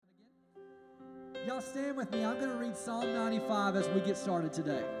Y'all stand with me. I'm going to read Psalm 95 as we get started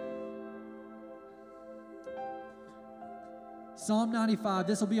today. Psalm 95,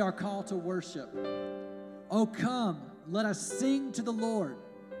 this will be our call to worship. Oh, come, let us sing to the Lord.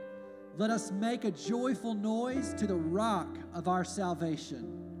 Let us make a joyful noise to the rock of our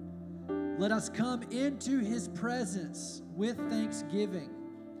salvation. Let us come into his presence with thanksgiving.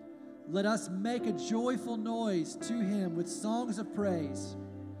 Let us make a joyful noise to him with songs of praise.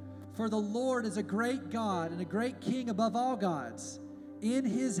 For the Lord is a great God and a great King above all gods. In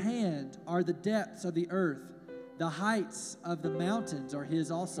his hand are the depths of the earth. The heights of the mountains are his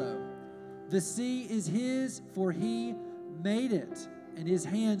also. The sea is his, for he made it, and his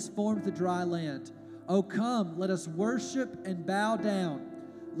hands formed the dry land. O come, let us worship and bow down.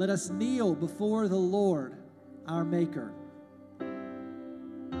 Let us kneel before the Lord, our Maker.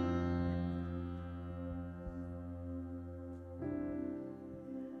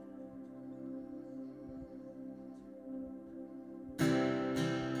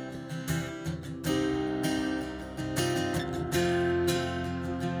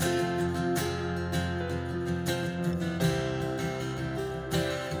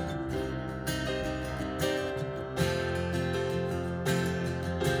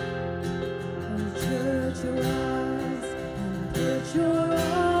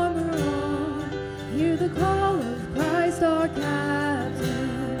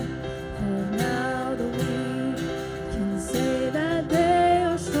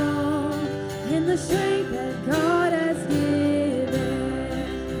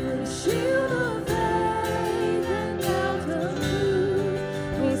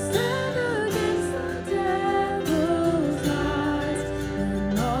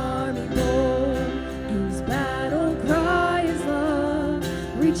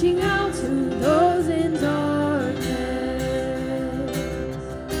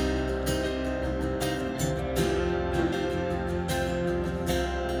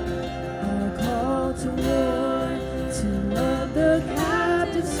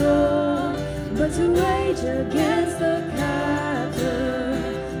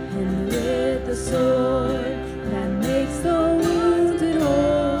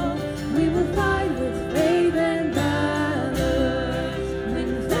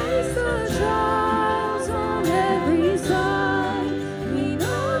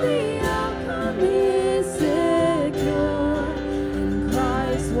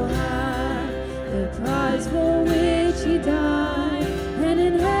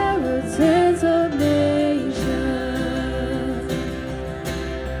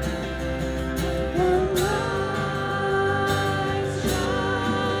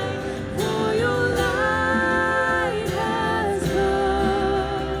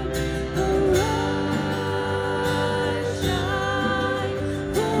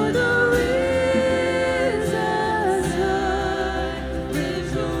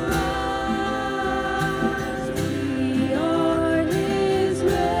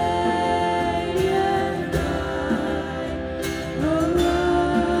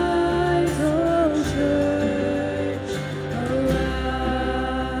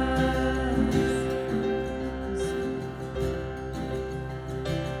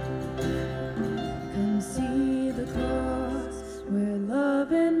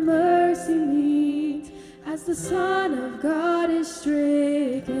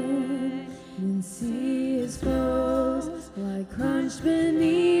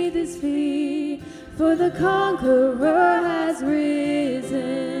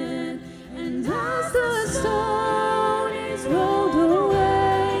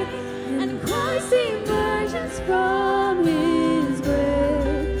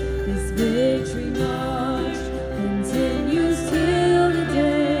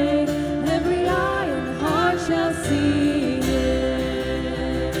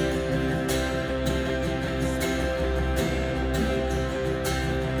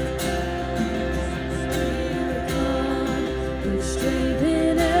 Strength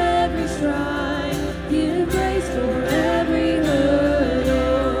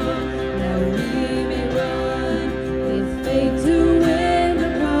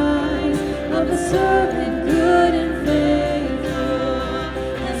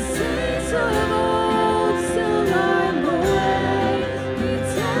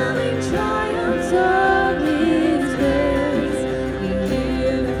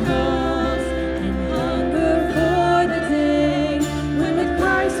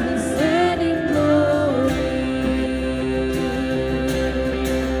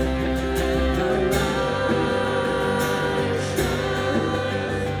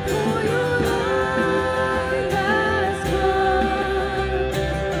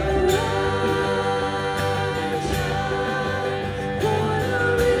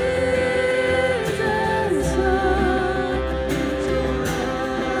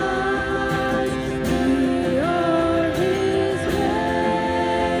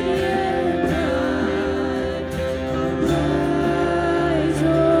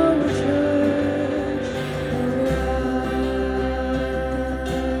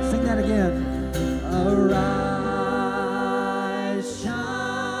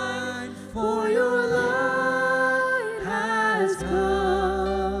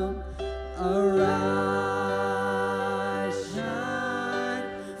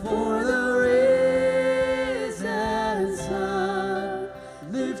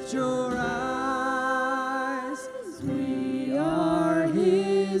lift your eyes. We are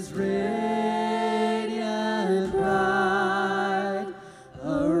His radiant bride.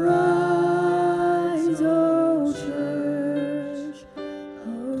 Arise, O church,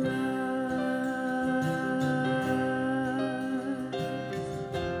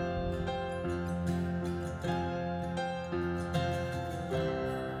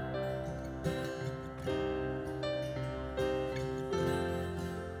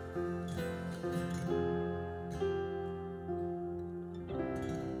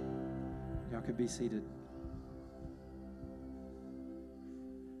 Y'all can be seated.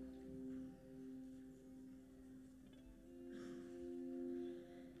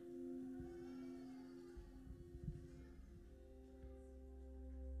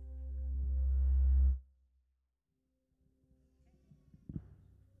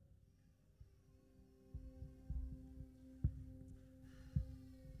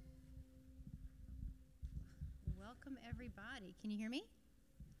 Welcome, everybody. Can you hear me?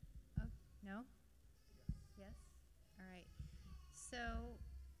 Oh, no? Yes? All right. So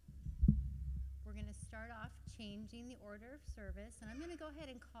we're going to start off changing the order of service, and I'm going to go ahead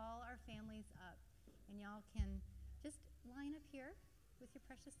and call our families up, and y'all can just line up here with your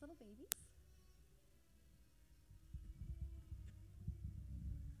precious little babies.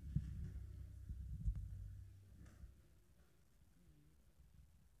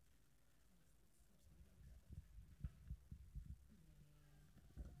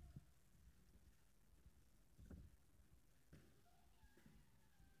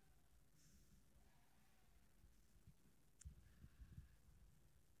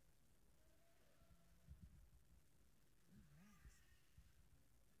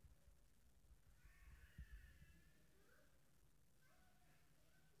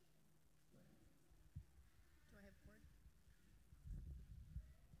 Do I have cord?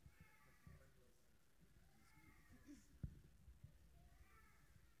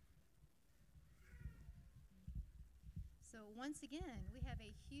 So once again, we have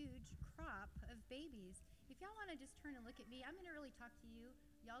a huge crop of babies. If y'all want to just turn and look at me, I'm going to really talk to you.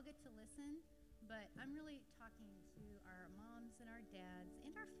 Y'all get to listen, but I'm really talking to our moms and our dads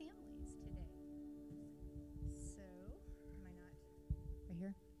and our families today. So, am I not right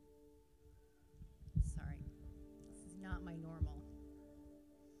here? Sorry, this is not my normal.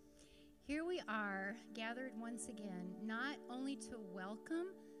 Here we are, gathered once again, not only to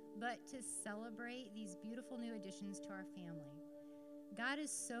welcome, but to celebrate these beautiful new additions to our family. God is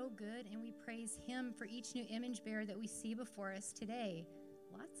so good, and we praise Him for each new image bearer that we see before us today.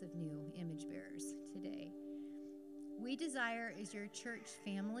 Lots of new image bearers today. We desire, as your church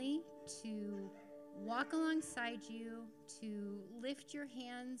family, to walk alongside you, to lift your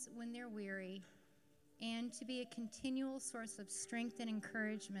hands when they're weary, and to be a continual source of strength and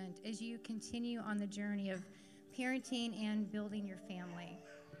encouragement as you continue on the journey of parenting and building your family.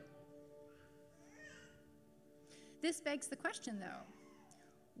 This begs the question, though,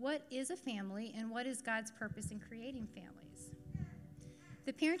 what is a family and what is God's purpose in creating families?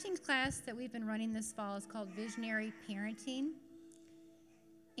 The parenting class that we've been running this fall is called Visionary Parenting,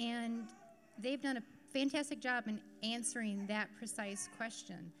 and they've done a fantastic job in answering that precise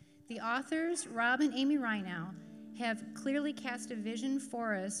question. The authors, Rob and Amy Reinow, have clearly cast a vision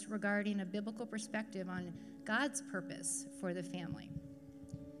for us regarding a biblical perspective on God's purpose for the family.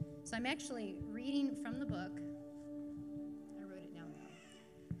 So I'm actually reading from the book. I wrote it down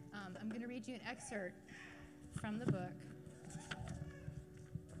now. I'm going to read you an excerpt from the book.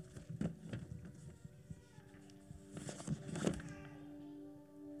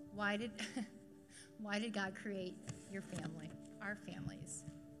 Why did God create your family, our families?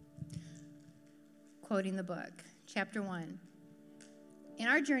 Quoting the book, chapter 1. In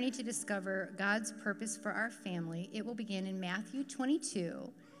our journey to discover God's purpose for our family, it will begin in Matthew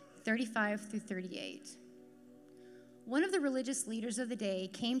 22, 35 through 38. One of the religious leaders of the day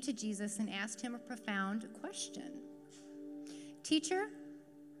came to Jesus and asked him a profound question. Teacher,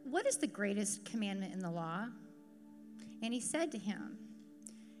 what is the greatest commandment in the law? And he said to him,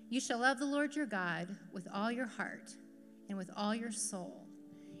 you shall love the Lord your God with all your heart and with all your soul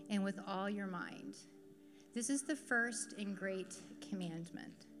and with all your mind. This is the first and great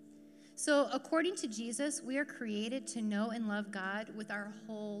commandment. So according to Jesus, we are created to know and love God with our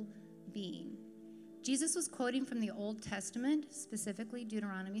whole being. Jesus was quoting from the Old Testament, specifically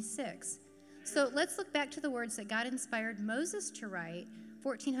Deuteronomy 6. So let's look back to the words that God inspired Moses to write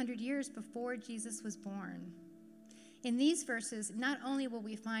 1,400 years before Jesus was born. In these verses, not only will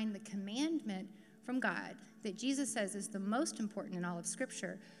we find the commandment from God that Jesus says is the most important in all of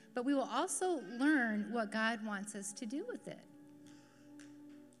Scripture, but we will also learn what God wants us to do with it.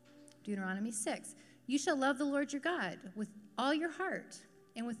 Deuteronomy 6. You shall love the Lord your God with all your heart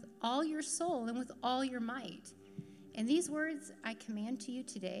and with all your soul and with all your might. And these words I command to you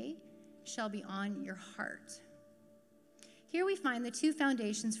today shall be on your heart. Here we find the two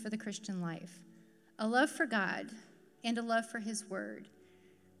foundations for the Christian life, a love for God and a love for his word.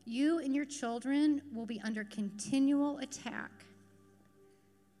 You and your children will be under continual attack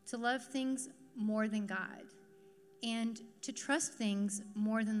to love things more than God and to trust things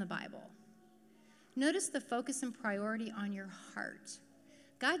more than the Bible. Notice the focus and priority on your heart.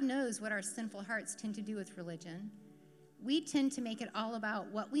 God knows what our sinful hearts tend to do with religion. We tend to make it all about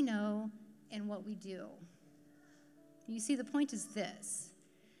what we know and what we do. You see, the point is this.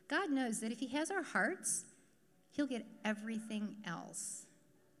 God knows that if he has our hearts, he'll get everything else.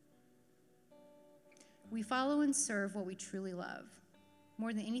 We follow and serve what we truly love.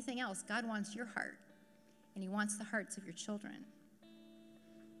 More than anything else, God wants your heart, and he wants the hearts of your children.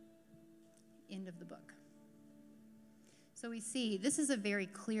 End of the book. So we see this is a very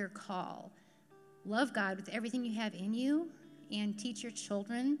clear call. Love God with everything you have in you and teach your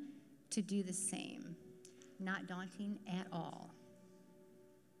children to do the same. Not daunting at all.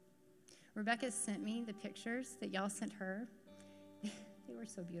 Rebecca sent me the pictures that y'all sent her. They were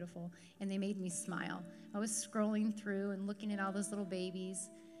so beautiful, and they made me smile. I was scrolling through and looking at all those little babies,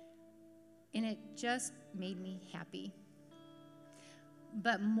 and it just made me happy.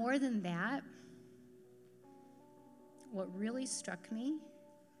 But more than that, what really struck me,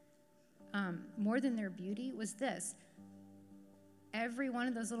 more than their beauty, was this. Every one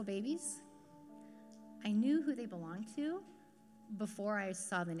of those little babies, I knew who they belonged to before I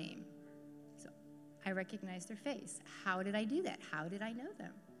saw the name. So I recognized their face. How did I do that? How did I know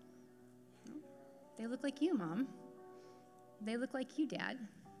them? Well, they look like you, Mom. They look like you, Dad.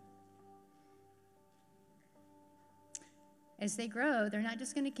 As they grow, they're not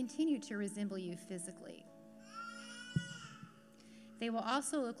just going to continue to resemble you physically. They will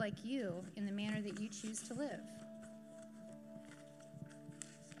also look like you in the manner that you choose to live.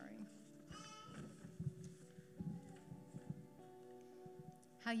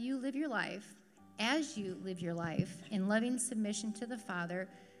 How you live your life, as you live your life in loving submission to the Father,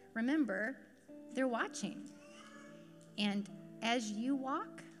 remember, they're watching. And as you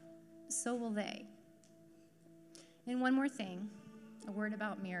walk, so will they. And one more thing, a word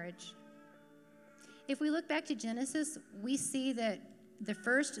about marriage. If we look back to Genesis, we see that the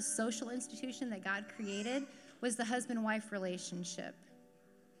first social institution that God created was the husband-wife relationship.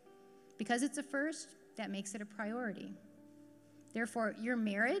 Because it's a first, that makes it a priority. Therefore, your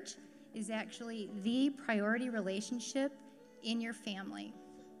marriage is actually the priority relationship in your family.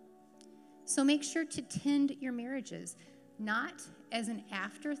 So make sure to tend your marriages, not as an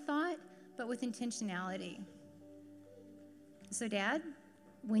afterthought, but with intentionality. So, Dad,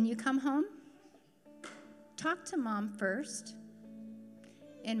 when you come home, talk to Mom first.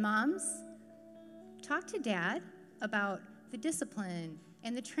 And moms, talk to Dad about the discipline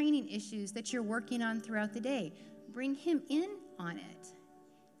and the training issues that you're working on throughout the day. Bring him in on it.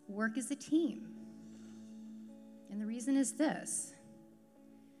 Work as a team. And the reason is this.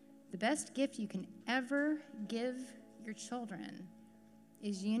 The best gift you can ever give your children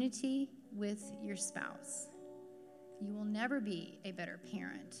is unity with your spouse. You will never be a better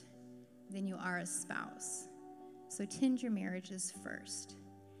parent than you are a spouse. So tend your marriages first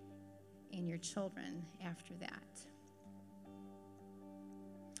and your children after that.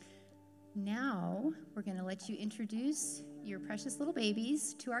 Now, we're going to let you introduce your precious little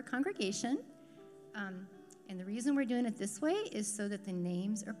babies to our congregation. And the reason we're doing it this way is so that the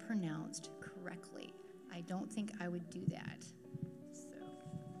names are pronounced correctly. I don't think I would do that.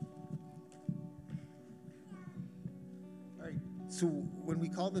 All right, so when we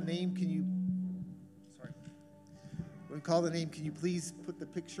call the name, can you please put the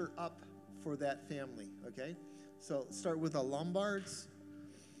picture up for that family, okay? So start with the Lombards.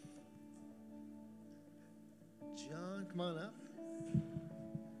 John, come on up.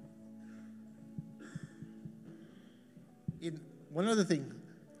 One other thing,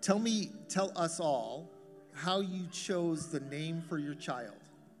 tell us all how you chose the name for your child.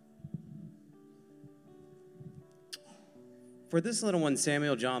 For this little one,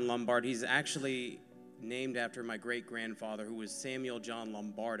 Samuel John Lombard, he's actually named after my great-grandfather, who was Samuel John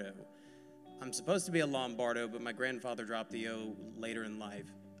Lombardo. I'm supposed to be a Lombardo, but my grandfather dropped the O later in life.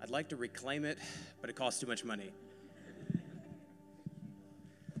 I'd like to reclaim it, but it costs too much money.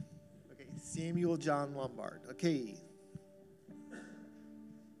 Okay, Samuel John Lombard. Okay.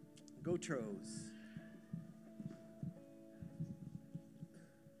 Gotros.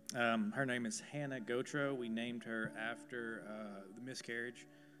 Her name is Hannah Gotro. We named her after the miscarriage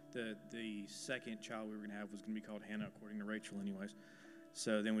the second child we were going to have was going to be called Hannah, according to Rachel anyways.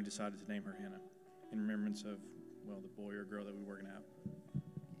 So then we decided to name her Hannah in remembrance of, well, the boy or girl that we were going to have.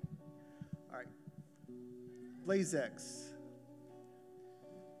 All right. Blaze X.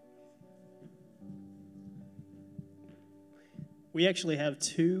 We actually have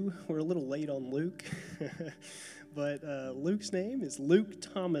two. We're a little late on Luke, but Luke's name is Luke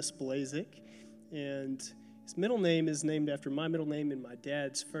Thomas Blazik, and his middle name is named after my middle name and my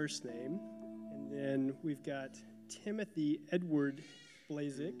dad's first name. And then we've got Timothy Edward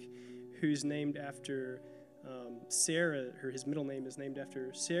Blazik, who's named after Sarah, or his middle name is named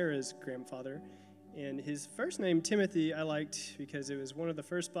after Sarah's grandfather. And his first name, Timothy, I liked because it was one of the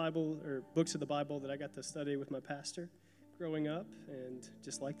first Bible or books of the Bible that I got to study with my pastor growing up, and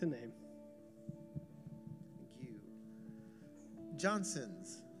just like the name. Thank you.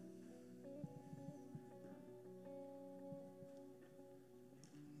 Johnsons.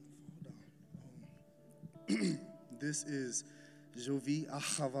 This is Jovi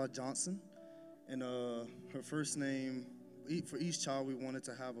Ahava Johnson, and her first name, for each child we wanted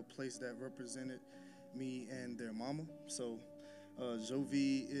to have a place that represented me and their mama. So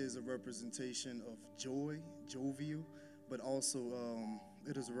Jovi is a representation of joy, jovial, but also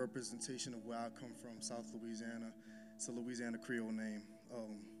it is a representation of where I come from, South Louisiana. It's a Louisiana Creole name.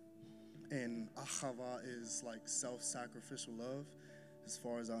 And Ahava is like self-sacrificial love, as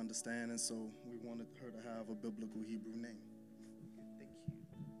far as I understand, and so we wanted her to have a biblical Hebrew name. Thank you.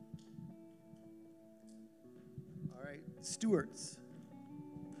 All right, Stewarts.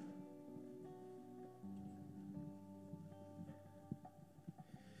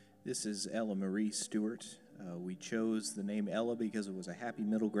 This is Ella Marie Stewart. We chose the name Ella because it was a happy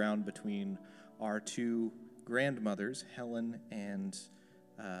middle ground between our two grandmothers, Helen and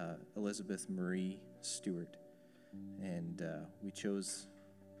Elizabeth Marie Stewart. And we chose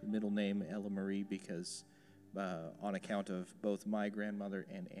the middle name Ella Marie because on account of both my grandmother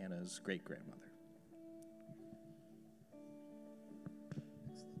and Anna's great-grandmother.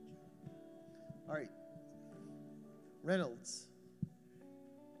 All right, Reynolds.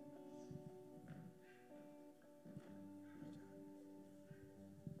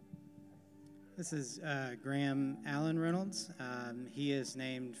 This is Graham Allen Reynolds. He is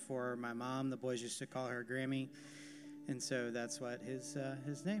named for my mom. The boys used to call her Grammy, and so that's what his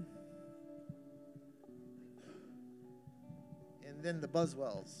name. And then the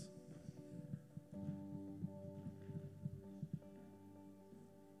Buswells.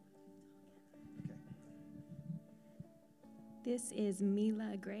 Okay. This is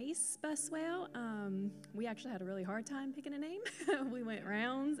Mila Grace Buswell. We actually had a really hard time picking a name. We went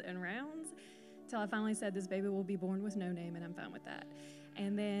rounds and rounds till I finally said this baby will be born with no name, and I'm fine with that.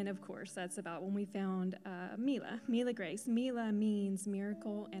 And then, of course, that's about when we found Mila Grace. Mila means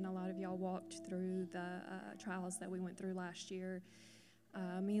miracle, and a lot of y'all walked through the trials that we went through last year.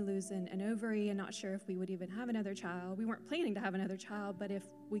 Me losing an ovary and not sure if we would even have another child. We weren't planning to have another child, but if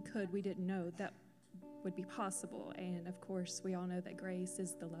we could, we didn't know that would be possible. And of course, we all know that grace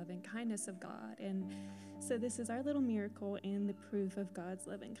is the love and kindness of God. And so this is our little miracle and the proof of God's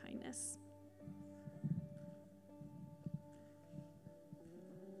love and kindness.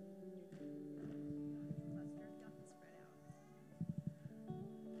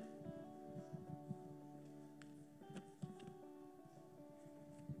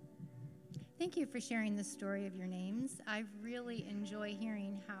 Thank you for sharing the story of your names. I really enjoy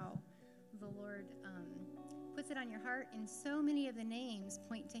hearing how the Lord puts it on your heart, and so many of the names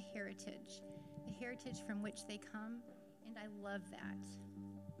point to heritage, the heritage from which they come, and I love that.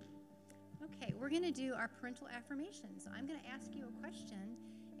 Okay, we're going to do our parental affirmation. So I'm going to ask you a question,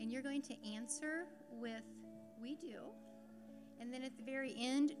 and you're going to answer with "we do." And then at the very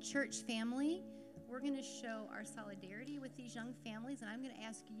end, church family, we're going to show our solidarity with these young families, and I'm going to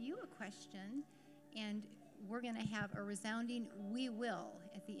ask you a question, and we're going to have a resounding "we will"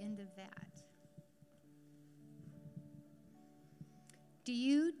 at the end of that. Do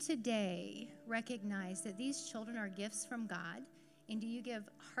you today recognize that these children are gifts from God, and do you give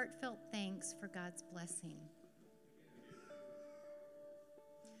heartfelt thanks for God's blessing?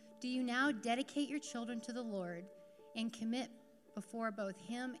 Do you now dedicate your children to the Lord and commit before both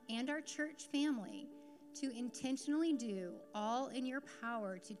Him and our church family to intentionally do all in your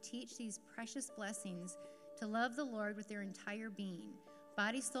power to teach these precious blessings to love the Lord with their entire being,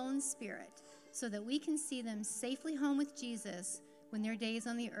 body, soul, and spirit, so that we can see them safely home with Jesus when their days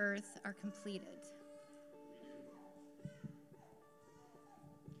on the earth are completed?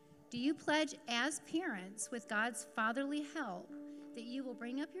 Do you pledge as parents, with God's fatherly help, that you will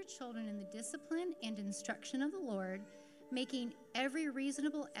bring up your children in the discipline and instruction of the Lord, making every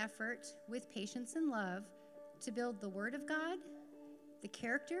reasonable effort with patience and love to build the Word of God, the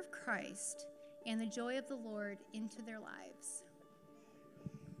character of Christ, and the joy of the Lord into their lives.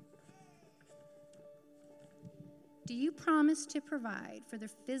 Do you promise to provide for the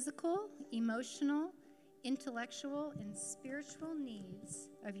physical, emotional, intellectual, and spiritual needs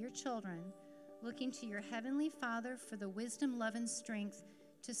of your children, looking to your Heavenly Father for the wisdom, love, and strength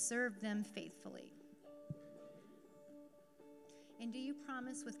to serve them faithfully? And do you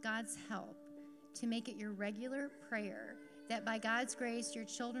promise, with God's help, to make it your regular prayer that by God's grace your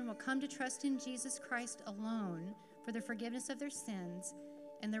children will come to trust in Jesus Christ alone for the forgiveness of their sins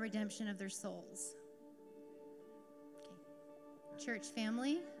and the redemption of their souls? Okay. Church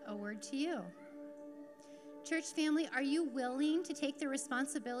family, a word to you. Church family, are you willing to take the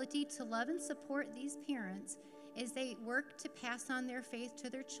responsibility to love and support these parents as they work to pass on their faith to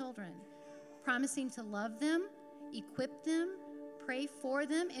their children, promising to love them, equip them, pray for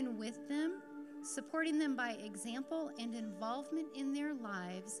them and with them, supporting them by example and involvement in their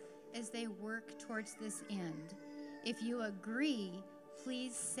lives as they work towards this end? If you agree,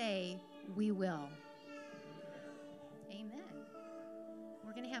 please say, "We will." Amen.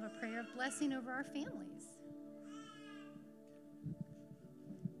 We're going to have a prayer of blessing over our families.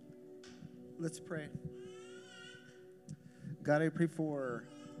 Let's pray. God, I pray for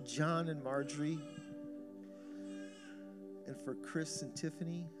John and Marjorie, and for Chris and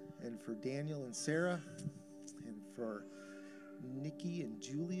Tiffany, and for Daniel and Sarah, and for Nikki and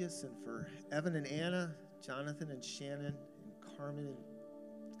Julius, and for Evan and Anna, Jonathan and Shannon, and Carmen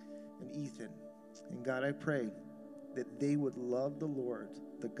and Ethan. And God, I pray that they would love the Lord,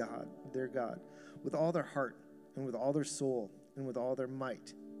 their God, with all their heart, and with all their soul, and with all their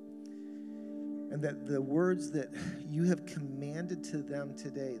might. And that the words that you have commanded to them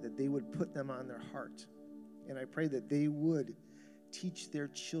today, that they would put them on their heart. And I pray that they would teach their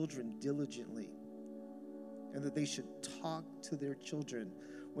children diligently, and that they should talk to their children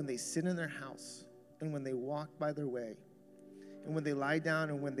when they sit in their house, and when they walk by their way, and when they lie down,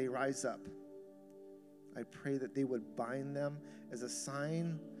 and when they rise up. I pray that they would bind them as a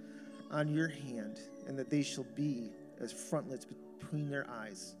sign on your hand, and that they shall be as frontlets between their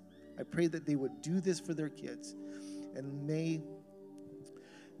eyes. I pray that they would do this for their kids. And may,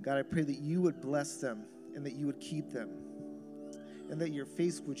 God, I pray that you would bless them, and that you would keep them, and that your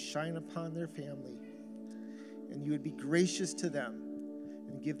face would shine upon their family, and you would be gracious to them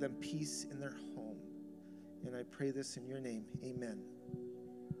and give them peace in their home. And I pray this in your name. Amen.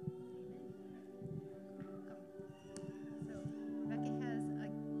 So Rebecca has a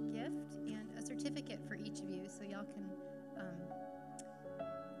gift and a certificate for each of you, so y'all can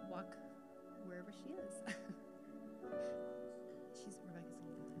walk wherever she is. Rebecca's going to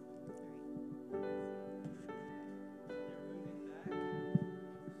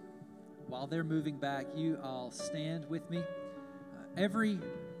While they're moving back, you all stand with me. Every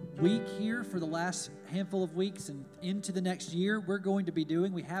week here for the last handful of weeks and into the next year, we're going to be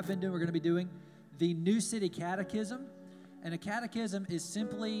doing the New City Catechism. And a catechism is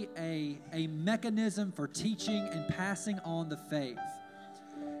simply a mechanism for teaching and passing on the faith.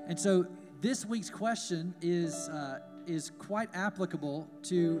 And so this week's question is quite applicable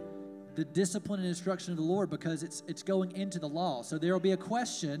to the discipline and instruction of the Lord, because it's going into the law. So there will be a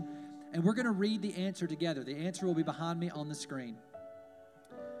question, and we're going to read the answer together. The answer will be behind me on the screen.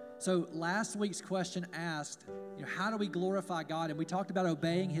 So last week's question asked, how do we glorify God? And we talked about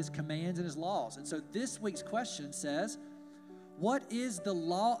obeying his commands and his laws. And so this week's question says, what is the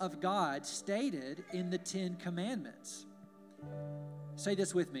law of God stated in the 10 Commandments? Say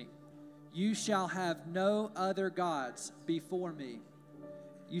this with me. You shall have no other gods before me.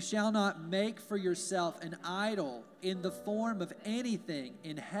 You shall not make for yourself an idol in the form of anything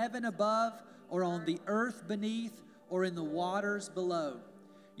in heaven above, or on the earth beneath, or in the waters below.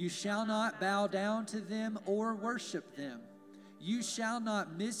 You shall not bow down to them or worship them. You shall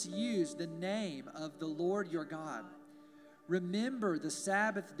not misuse the name of the Lord your God. Remember the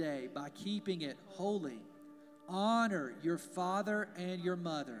Sabbath day by keeping it holy. Honor your father and your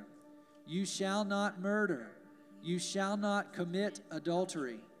mother. You shall not murder. You shall not commit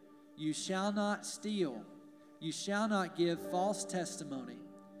adultery. You shall not steal. You shall not give false testimony.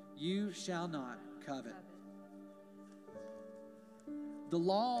 You shall not covet. The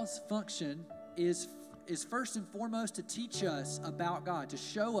law's function is first and foremost to teach us about God, to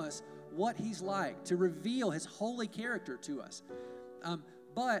show us what he's like, to reveal his holy character to us.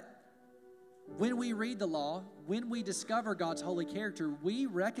 But when we read the law, when we discover God's holy character, we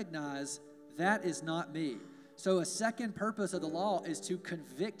recognize that is not me. So a second purpose of the law is to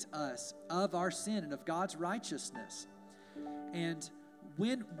convict us of our sin and of God's righteousness. And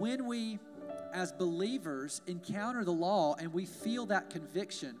when we, as believers, encounter the law and we feel that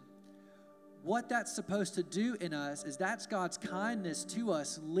conviction, what that's supposed to do in us is that's God's kindness to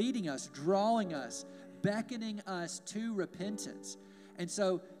us, leading us, drawing us, beckoning us to repentance. And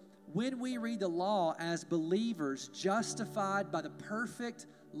so when we read the law as believers, justified by the perfect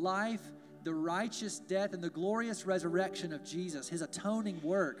life, the righteous death, and the glorious resurrection of Jesus, his atoning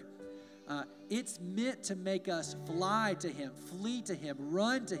work, it's meant to make us fly to him, flee to him,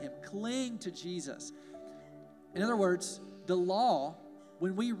 run to him, cling to Jesus. In other words, the law,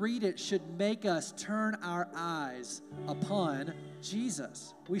 when we read it, should make us turn our eyes upon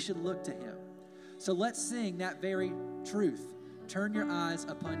Jesus. We should look to him. So let's sing that very truth. Turn your eyes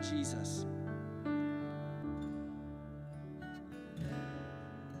upon Jesus.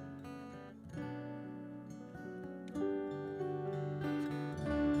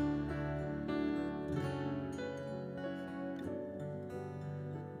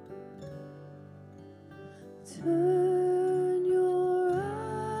 Turn your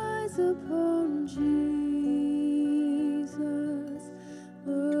eyes upon Jesus.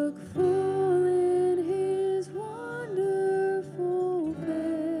 Look full in his wonderful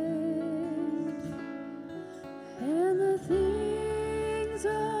face, and the things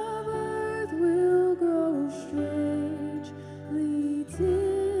of earth will grow strangely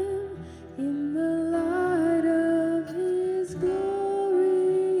dim in the light of his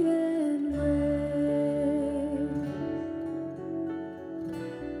glory and grace.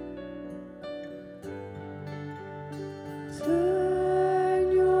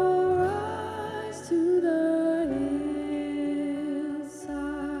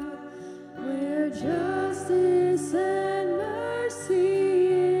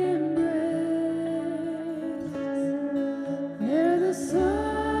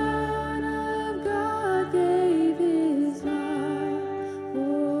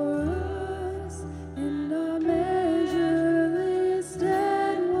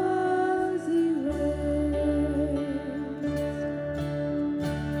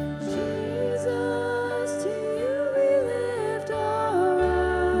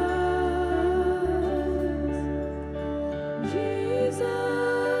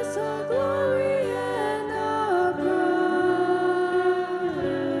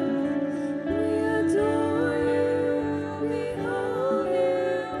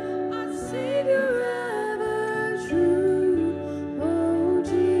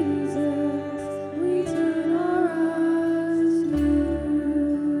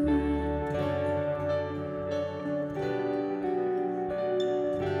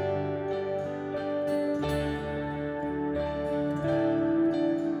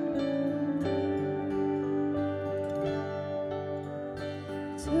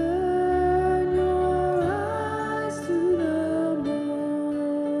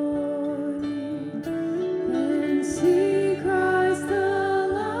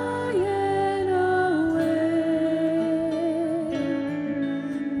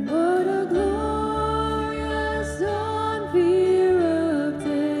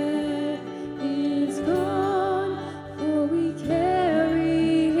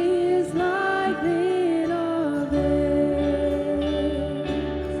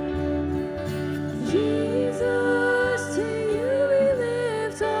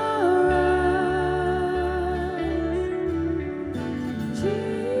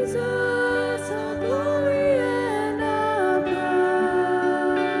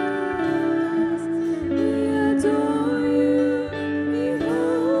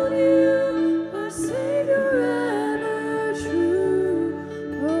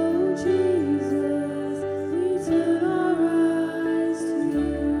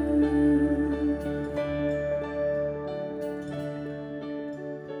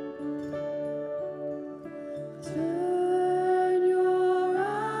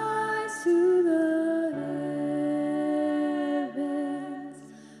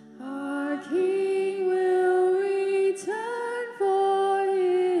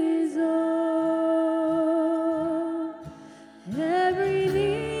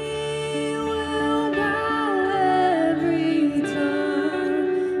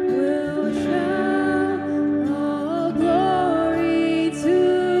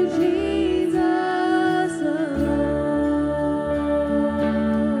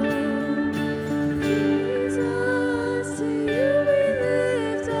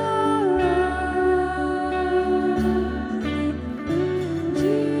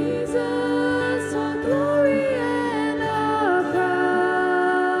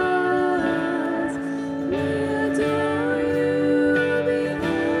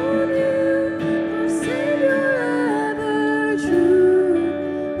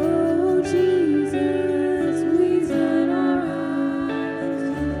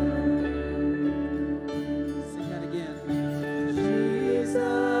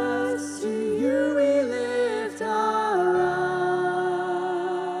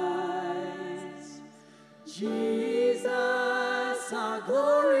 Jesus, our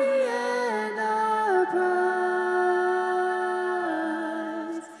glory and our prize.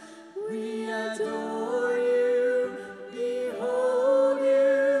 We adore you, behold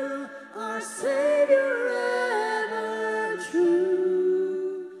you, our Savior ever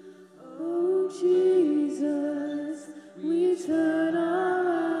true. Oh Jesus, we turn our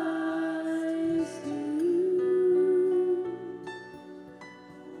eyes to you.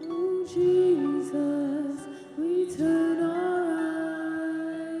 Oh Jesus, we turn our eyes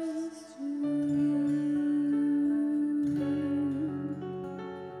to you.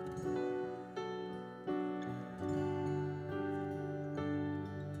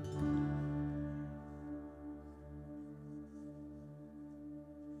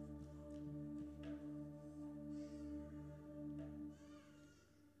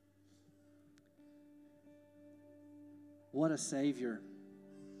 What a Savior,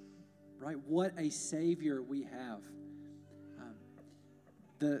 right? What a Savior we have.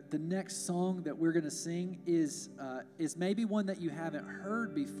 The next song that we're going to sing is maybe one that you haven't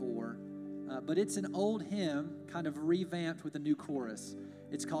heard before, but it's an old hymn kind of revamped with a new chorus.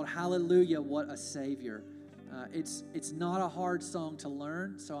 It's called Hallelujah, What a Savior. It's not a hard song to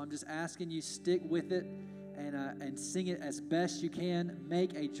learn, so I'm just asking you stick with it and sing it as best you can.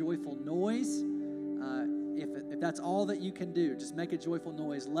 Make a joyful noise. If that's all that you can do, just make a joyful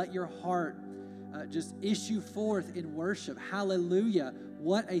noise. Let your heart just issue forth in worship. Hallelujah,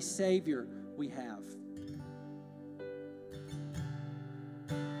 what a Savior we have.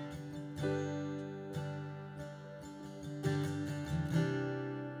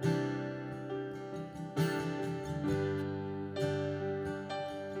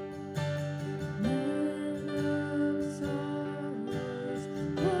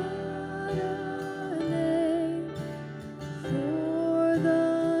 For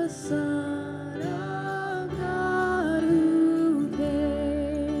the Son of God who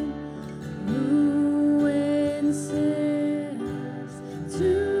came, who in sinners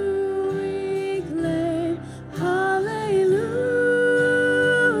to reclaim. Hallelujah,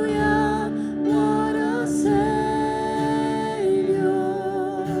 what a Savior,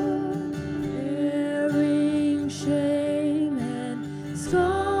 bearing shame and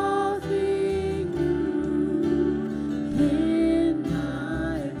scoffing in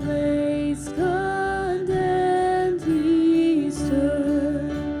my place, condemned he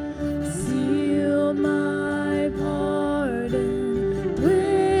stood, sealed my pardon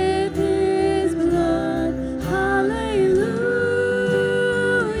with his blood. Hallelujah,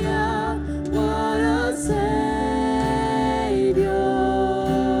 what a Savior.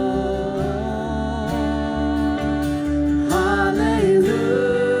 Hallelujah,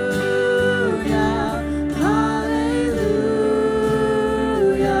 hallelujah,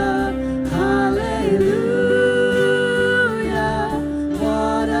 hallelujah,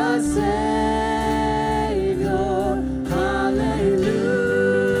 what a Savior. Hallelujah,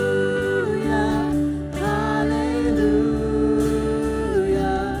 hallelujah,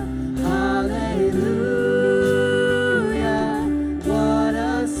 hallelujah, what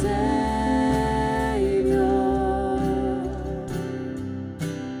a Savior.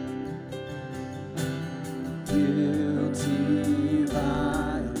 Guilty,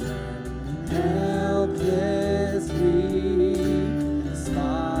 violent, helpless, weak,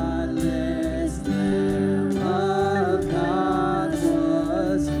 spotless Lamb of God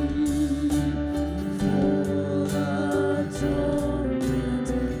was He, full of torment,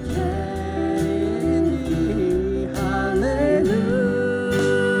 carried He. Hallelujah,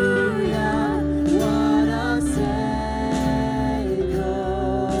 what a Savior.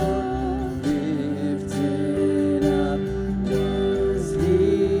 Lifted up was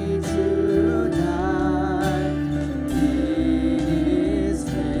He to die. It is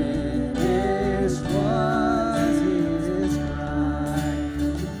finished was His cry.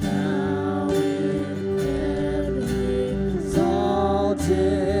 Now in heaven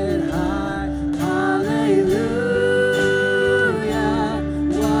exalted high. Hallelujah,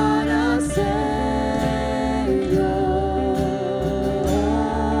 what a Savior.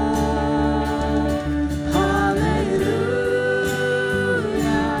 Hallelujah,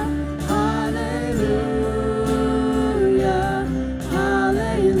 hallelujah,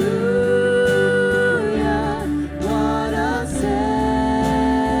 hallelujah, what a Savior.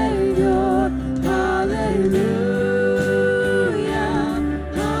 Hallelujah,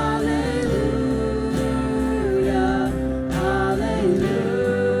 hallelujah, hallelujah,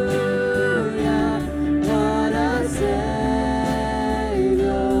 what a Savior.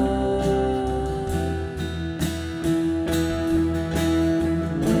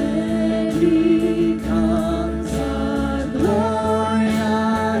 When He comes, our glory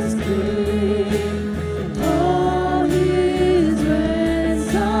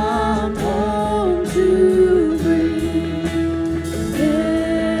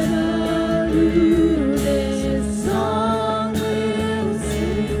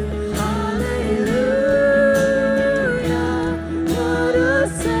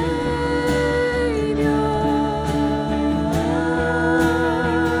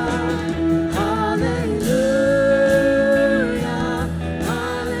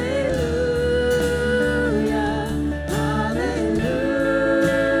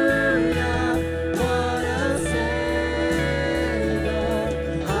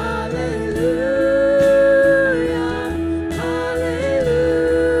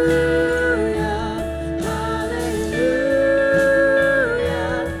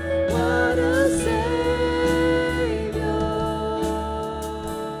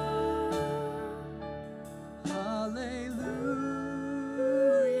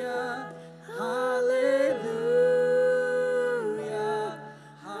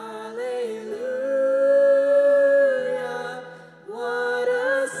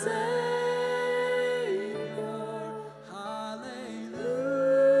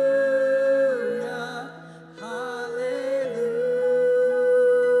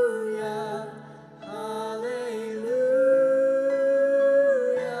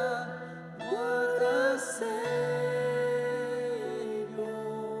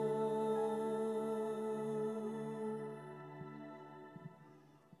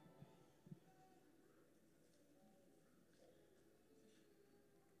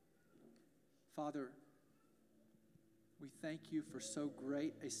Father, we thank you for so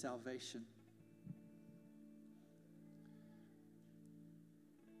great a salvation.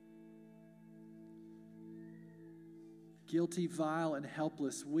 Guilty, vile, and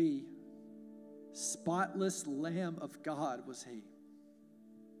helpless, we, spotless Lamb of God was he.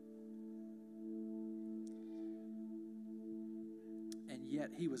 And yet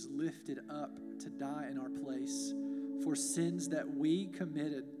he was lifted up to die in our place for sins that we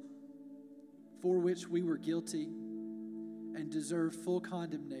committed, for which we were guilty and deserve full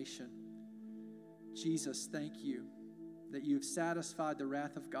condemnation. Jesus, thank you that you've satisfied the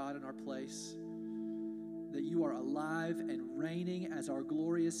wrath of God in our place, that you are alive and reigning as our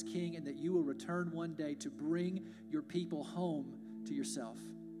glorious King, and that you will return one day to bring your people home to yourself.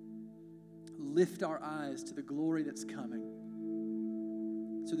 Lift our eyes to the glory that's coming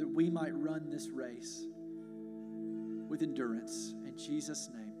so that we might run this race with endurance. In Jesus'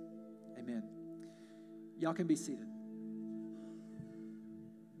 name, amen. Y'all can be seated.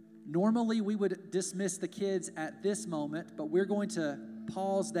 Normally, we would dismiss the kids at this moment, but we're going to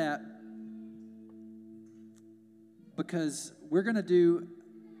pause that because we're going to do,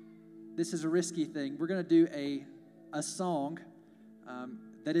 this is a risky thing, we're going to do a song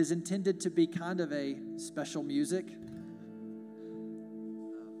that is intended to be kind of a special music.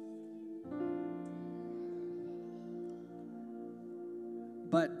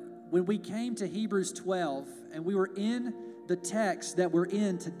 But when we came to Hebrews 12 and we were in the text that we're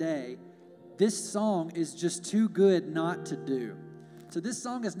in today, this song is just too good not to do. So this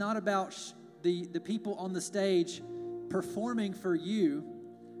song is not about the people on the stage performing for you,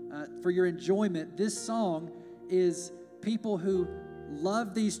 for your enjoyment. This song is people who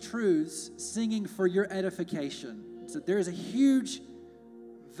love these truths singing for your edification. So there is a huge,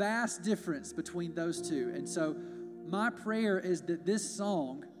 vast difference between those two. And so my prayer is that this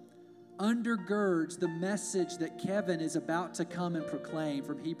song undergirds the message that Kevin is about to come and proclaim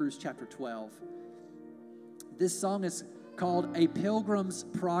from Hebrews chapter 12. This song is called A Pilgrim's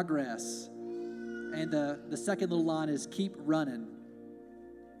Progress. And the second little line is keep running.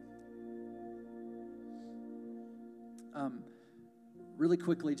 Really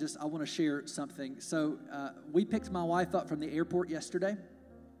quickly, I want to share something. So we picked my wife up from the airport yesterday,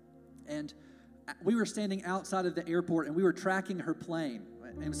 and we were standing outside of the airport, and we were tracking her plane.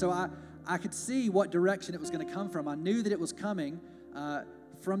 And so I could see what direction it was going to come from. I knew that it was coming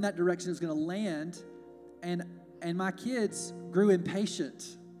from that direction. It was going to land, and my kids grew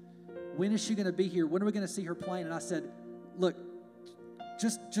impatient. When is she going to be here? When are we going to see her plane? And I said, look,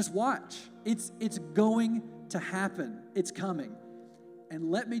 just watch. It's going to happen. It's coming. And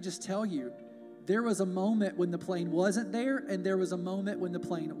let me just tell you, there was a moment when the plane wasn't there, and there was a moment when the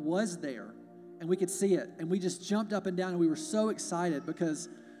plane was there, and we could see it. And we just jumped up and down, and we were so excited because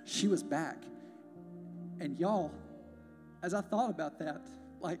she was back. And y'all, as I thought about that,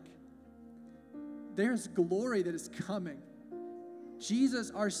 there's glory that is coming. Jesus,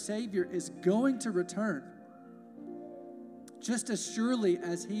 our Savior, is going to return. Just as surely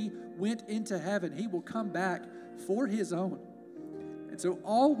as he went into heaven, he will come back for his own. And so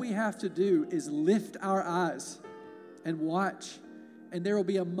all we have to do is lift our eyes and watch. And there will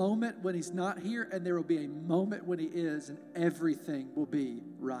be a moment when he's not here, and there will be a moment when he is, and everything will be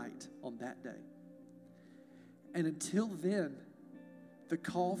right on that day. And until then, the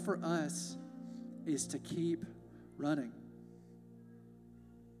call for us is to keep running.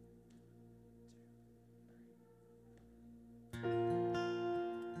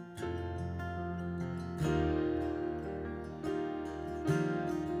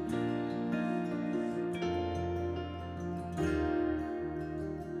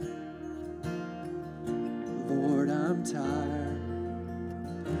 Lord, I'm tired,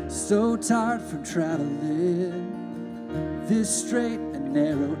 so tired from traveling. This straight and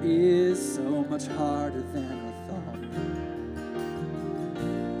narrow is so much harder than I thought.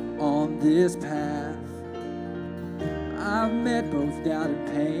 On this path, I've met both doubt and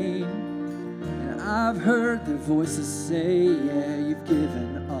pain, and I've heard their voices say, yeah, you've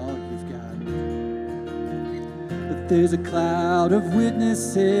given all you've got. But there's a cloud of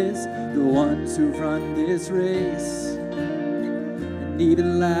witnesses, the ones who run this race, and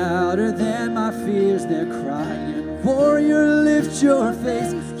even louder than my fears, they're crying, warrior, lift your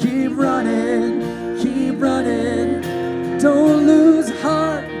face, keep running, don't lose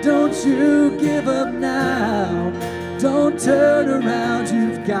heart, don't you give up now. Don't turn around,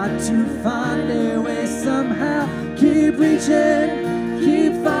 you've got to find a way somehow. Keep reaching,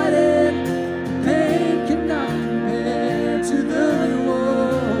 keep fighting. Pain cannot compare to the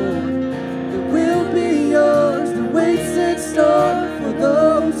reward that will be yours. The waits in store for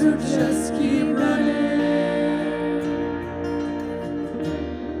those who just keep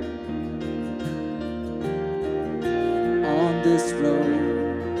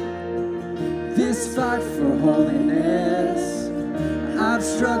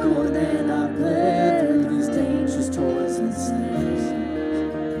struggled and I've bled through these dangerous toils and snares.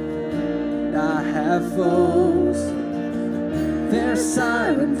 And I have foes, their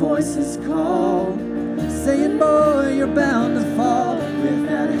siren voices call, saying, boy, you're bound to fall with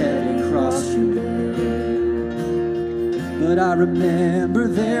that heavy cross you bear. But I remember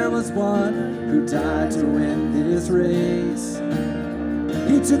there was one who died to win this race.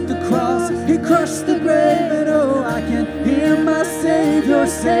 He took the cross, he crushed the grave, and oh, I can hear my Savior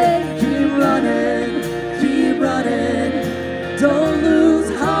say, keep running, don't lose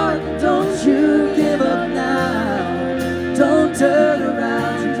heart, don't you give up now, don't turn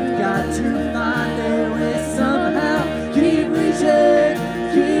around, you've got to find a way somehow, keep reaching,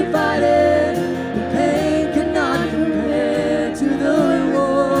 keep fighting, the pain cannot compare to the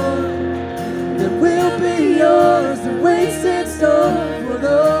reward that will be yours, the waits in store for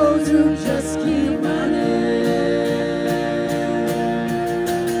those who just keep running.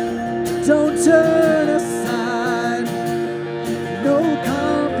 Don't turn aside, no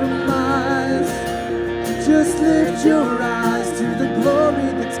compromise, just lift your eyes to the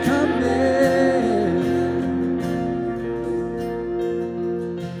glory that's coming.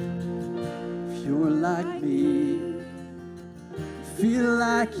 If you're like me, feel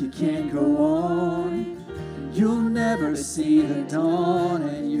like you can't go on, you'll never see the dawn,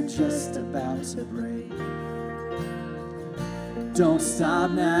 and you're just about to break. Don't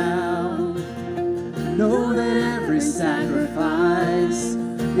stop now. Know that every sacrifice,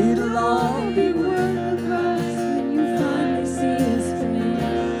 it'll all be worth the price when you finally see His face.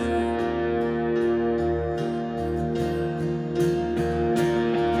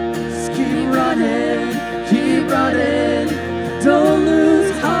 Just keep running, don't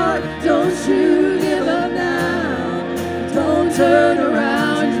lose heart, don't you give up now. Don't turn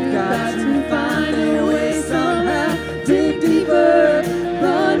around, you've got to find a way somehow. Dig deeper,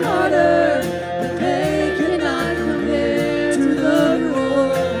 run harder, the pain cannot compare to the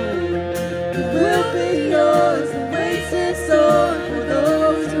reward. It will be yours, the waits in store for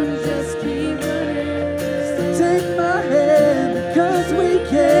those who just keep running. So take my hand, because we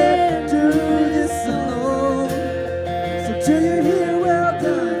can't do this alone. So till you hear well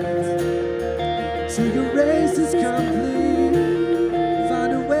done, till your race is complete,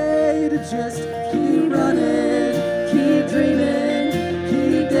 find a way to just keep running, keep dreaming,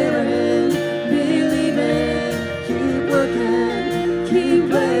 keep daring, believing, keep working, keep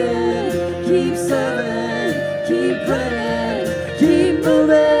playing, keep serving, keep praying, keep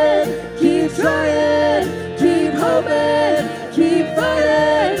moving, keep trying, keep hoping, keep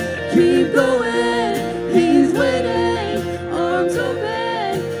fighting, keep going. He's waiting, arms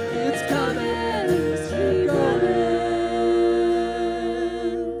open, it's coming, just keep going.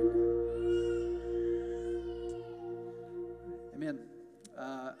 Amen.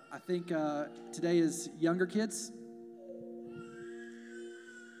 I think today is younger kids.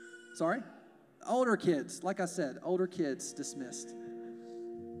 Sorry? Older kids. Like I said, older kids dismissed.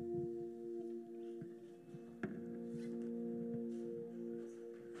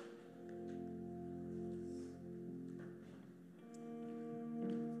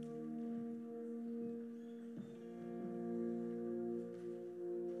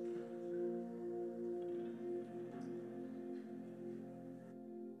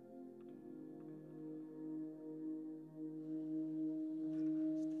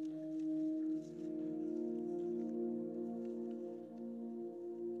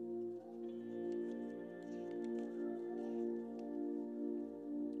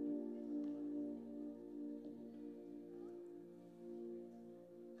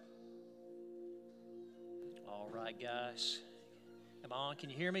 All right, guys. Am I on? Can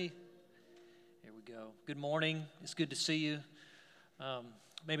you hear me? Here we go. Good morning. It's good to see you.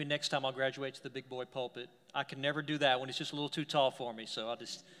 Maybe next time I'll graduate to the big boy pulpit. I can never do that when it's just a little too tall for me, so I'll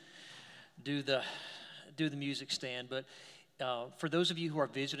just do the music stand. But for those of you who are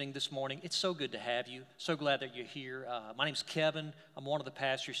visiting this morning, it's so good to have you. So glad that you're here. My name's Kevin. I'm one of the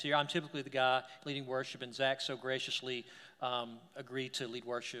pastors here. I'm typically the guy leading worship, and Zach so graciously agreed to lead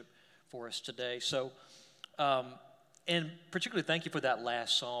worship for us today. So, and particularly thank you for that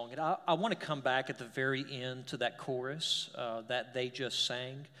last song. And I want to come back at the very end to that chorus that they just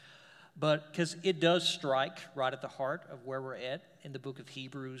sang, but because it does strike right at the heart of where we're at in the book of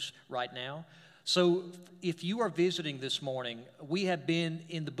Hebrews right now. So if you are visiting this morning, we have been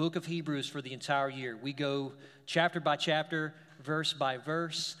in the book of Hebrews for the entire year. We go chapter by chapter, verse by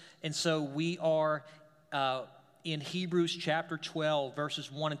verse, and so we are in Hebrews chapter 12,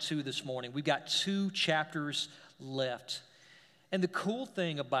 verses 1 and 2 this morning. We've got 2 chapters left. And the cool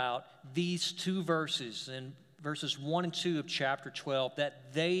thing about these 2 verses, and verses 1 and 2 of chapter 12,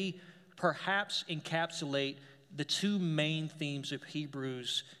 that they perhaps encapsulate the two main themes of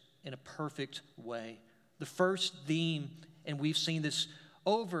Hebrews in a perfect way. The first theme, and we've seen this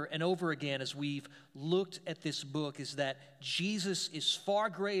over and over again as we've looked at this book, is that Jesus is far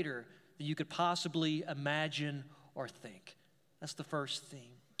greater than you could possibly imagine or think. That's the first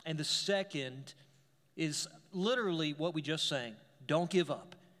theme. And the second is literally what we just sang. Don't give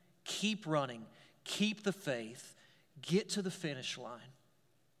up. Keep running. Keep the faith. Get to the finish line.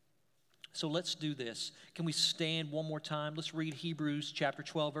 So let's do this. Can we stand one more time? Let's read Hebrews chapter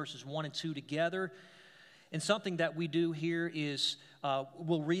 12, verses 1 and 2 together. And something that we do here is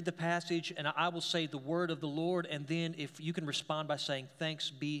we'll read the passage, and I will say the word of the Lord, and then if you can respond by saying, thanks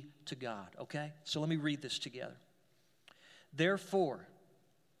be to God, okay? So let me read this together. Therefore,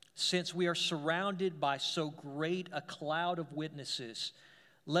 since we are surrounded by so great a cloud of witnesses,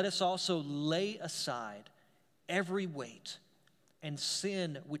 let us also lay aside every weight and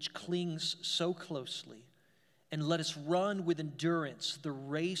sin which clings so closely, and let us run with endurance the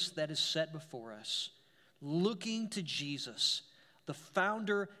race that is set before us, looking to Jesus, the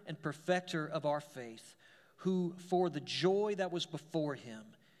founder and perfecter of our faith, who for the joy that was before him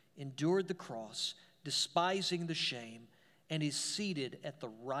endured the cross, despising the shame, and is seated at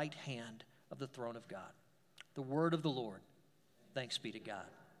the right hand of the throne of God. The word of the Lord. Thanks be to God.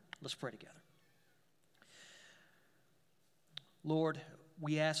 Let's pray together. Lord,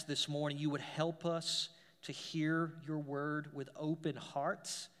 we ask this morning you would help us to hear your word with open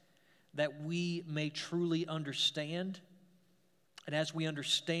hearts, that we may truly understand. And as we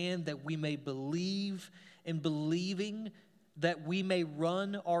understand, that we may believe, and believing, that we may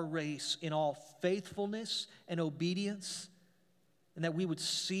run our race in all faithfulness and obedience, and that we would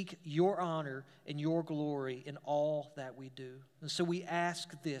seek your honor and your glory in all that we do. And so we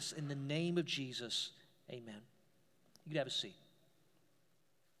ask this in the name of Jesus. Amen. You can have a seat.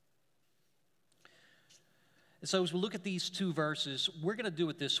 And so as we look at these two verses, we're going to do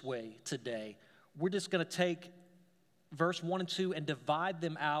it this way today. We're just going to take verse 1 and 2 and divide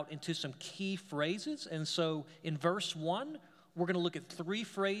them out into some key phrases. And so in verse 1, we're going to look at 3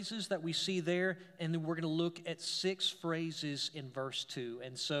 phrases that we see there, and then we're going to look at 6 phrases in verse 2.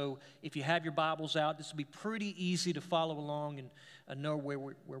 And so if you have your Bibles out, this will be pretty easy to follow along and know where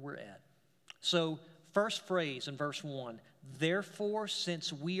we're at. So first phrase in verse 1, therefore,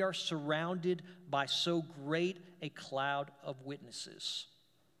 since we are surrounded by so great a cloud of witnesses.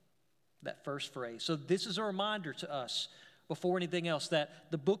 That first phrase. So this is a reminder to us, before anything else,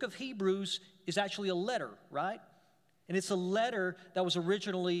 that the book of Hebrews is actually a letter, right? And it's a letter that was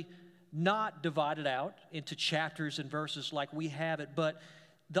originally not divided out into chapters and verses like we have it, but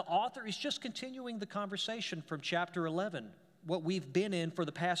the author is just continuing the conversation from chapter 11, what we've been in for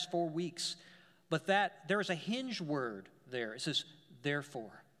the past 4 weeks. But that there is a hinge word there. It says,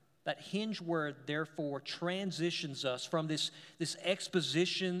 therefore. That hinge word, therefore, transitions us from this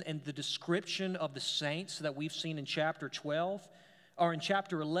exposition and the description of the saints that we've seen in chapter 12, or in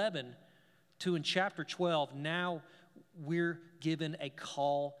chapter 11, to in chapter 12, now we're given a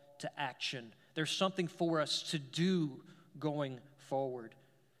call to action. There's something for us to do going forward.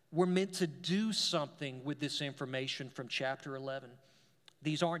 We're meant to do something with this information from chapter 11.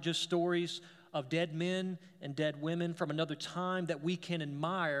 These aren't just stories of dead men and dead women from another time that we can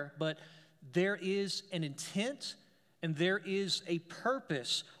admire, but there is an intent and there is a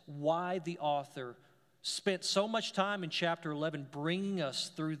purpose why the author spent so much time in chapter 11 bringing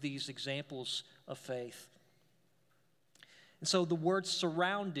us through these examples of faith. And so the word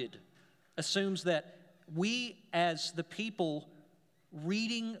surrounded assumes that we as the people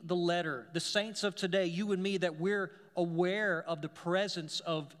reading the letter, the saints of today, you and me, that we're aware of the presence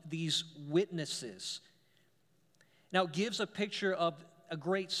of these witnesses. Now, it gives a picture of a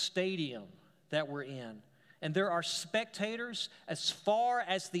great stadium that we're in. And there are spectators as far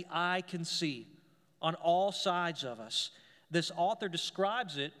as the eye can see on all sides of us. This author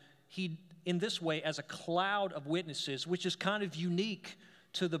describes it in this way as a cloud of witnesses, which is kind of unique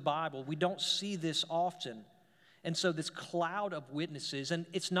to the Bible. We don't see this often. And so this cloud of witnesses, and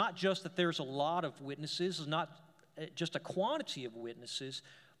it's not just that there's a lot of witnesses, it's not just a quantity of witnesses,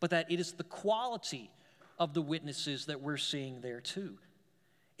 but that it is the quality of the witnesses that we're seeing there too.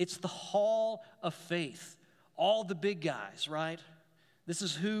 It's the hall of faith, all the big guys, right? This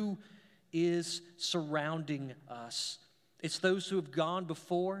is who is surrounding us. It's those who have gone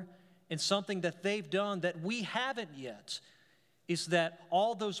before, and something that they've done that we haven't yet is that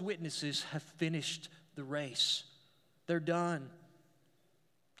all those witnesses have finished the race. They're done.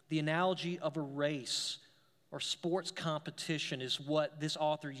 The analogy of a race or sports competition is what this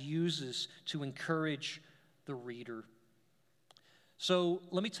author uses to encourage the reader. So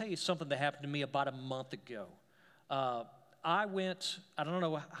let me tell you something that happened to me about a month ago. I don't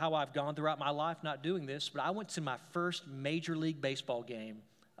know how I've gone throughout my life not doing this, but I went to my first Major League Baseball game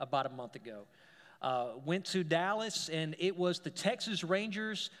about a month ago. Went to Dallas, and it was the Texas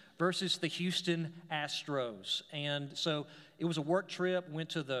Rangers versus the Houston Astros. And so it was a work trip. Went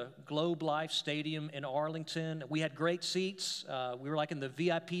to the Globe Life Stadium in Arlington. We had great seats. We were like in the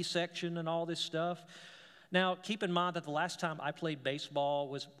VIP section and all this stuff. Now, keep in mind that the last time I played baseball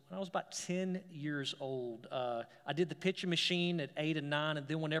was when I was about 10 years old. I did the pitching machine at 8 and 9, and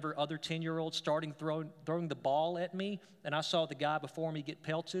then whenever other 10-year-olds started throwing the ball at me, and I saw the guy before me get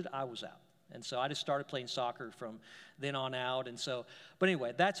pelted, I was out. And so I just started playing soccer from then on out. But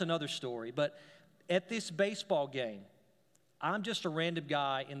anyway, that's another story. But at this baseball game, I'm just a random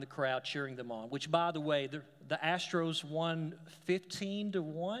guy in the crowd cheering them on, which, by the way, the Astros won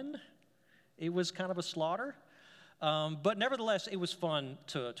 15-1. It was kind of a slaughter. But nevertheless, it was fun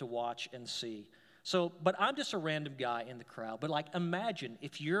to watch and see. But I'm just a random guy in the crowd. But like, imagine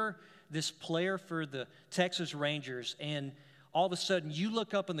if you're this player for the Texas Rangers and all of a sudden you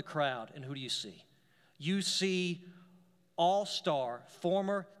look up in the crowd and who do you see? You see all-star,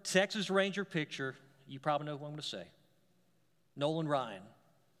 former Texas Ranger pitcher, you probably know who I'm going to say, Nolan Ryan.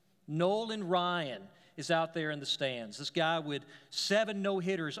 Nolan Ryan is out there in the stands. This guy with 7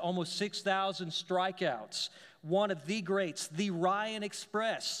 no-hitters, almost 6,000 strikeouts, one of the greats, the Ryan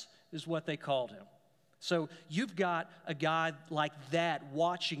Express is what they called him. So you've got a guy like that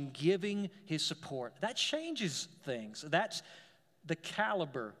watching, giving his support. That changes things. That's the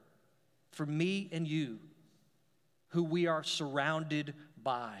caliber for me and you, who we are surrounded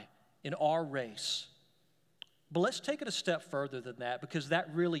by in our race. But let's take it a step further than that, because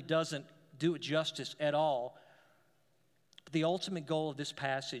that really doesn't do it justice at all. The ultimate goal of this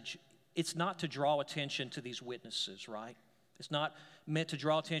passage, it's not to draw attention to these witnesses, right? It's not meant to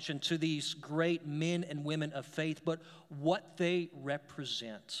draw attention to these great men and women of faith, but what they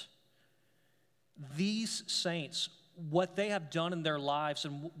represent. These saints, what they have done in their lives,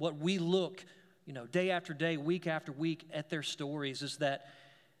 and what we look, day after day, week after week at their stories, is that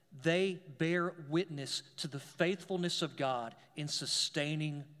they bear witness to the faithfulness of God in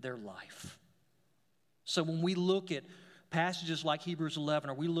sustaining their life. So when we look at passages like Hebrews 11,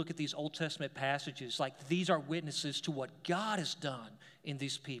 or we look at these Old Testament passages, like these are witnesses to what God has done in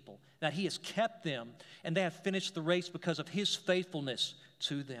these people, that He has kept them, and they have finished the race because of His faithfulness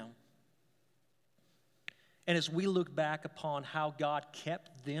to them. And as we look back upon how God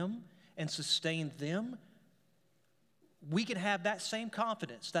kept them and sustained them, we can have that same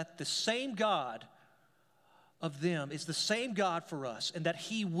confidence that the same God of them is the same God for us, and that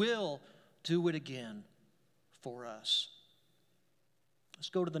He will do it again for us. Let's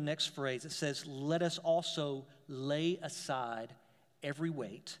go to the next phrase. It says, let us also lay aside every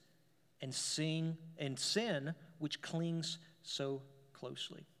weight and sin which clings so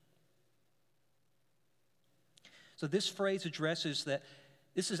closely. So this phrase addresses that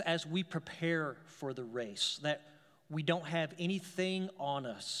this is as we prepare for the race, that we don't have anything on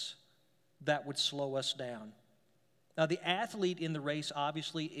us that would slow us down. Now, the athlete in the race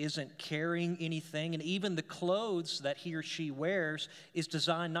obviously isn't carrying anything, and even the clothes that he or she wears is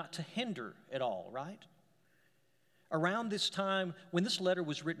designed not to hinder at all, right? Around this time, when this letter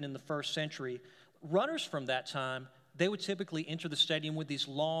was written in the first century, runners from that time, they would typically enter the stadium with these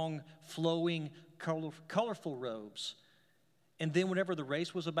long, flowing, colorful robes. And then whenever the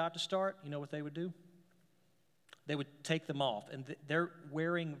race was about to start, you know what they would do? They would take them off, and they're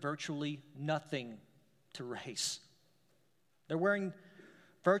wearing virtually nothing to race. They're wearing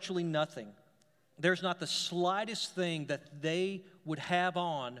virtually nothing. There's not the slightest thing that they would have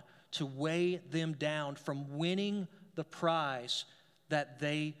on to weigh them down from winning the prize that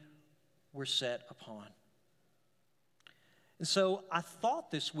they were set upon. And so I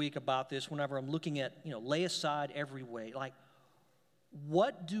thought this week about this whenever I'm looking at, lay aside every weight. Like,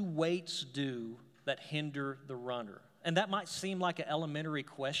 what do weights do that hinder the runner? And that might seem like an elementary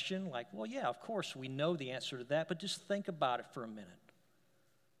question, like, well, yeah, of course we know the answer to that, but just think about it for a minute.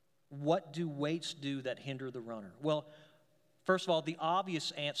 What do weights do that hinder the runner? Well, first of all, the obvious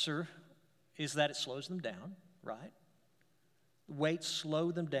answer is that it slows them down, right? Weights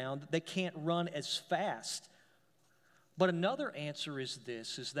slow them down. They can't run as fast. But another answer is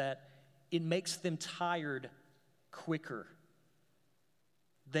this, is that it makes them tired quicker.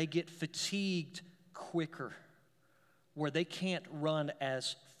 They get fatigued quicker, where they can't run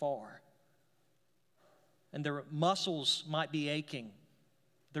as far. And their muscles might be aching.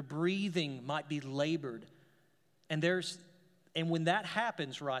 Their breathing might be labored. And there's And when that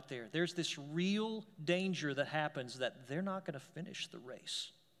happens right there, there's this real danger that happens that they're not going to finish the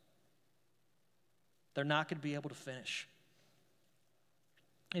race. They're not going to be able to finish.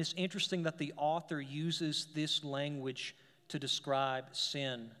 And it's interesting that the author uses this language to describe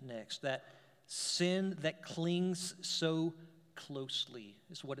sin next. That sin that clings so closely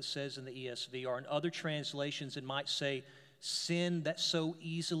is what it says in the ESV. Or in other translations, it might say sin that so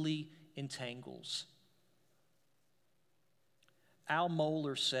easily entangles. Al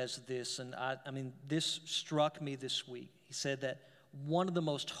Mohler says this, and this struck me this week. He said that one of the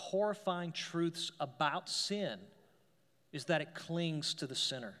most horrifying truths about sin is that it clings to the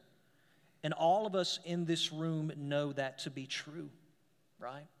sinner. And all of us in this room know that to be true,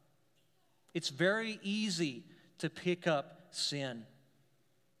 right? It's very easy to pick up sin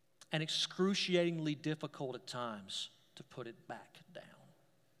and excruciatingly difficult at times to put it back down.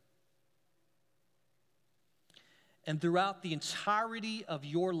 And throughout the entirety of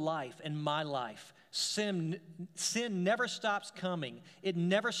your life and my life, sin never stops coming. It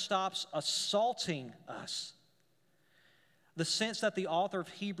never stops assaulting us. The sense that the author of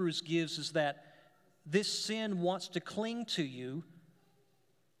Hebrews gives is that this sin wants to cling to you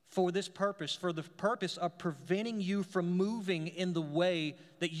for this purpose, for the purpose of preventing you from moving in the way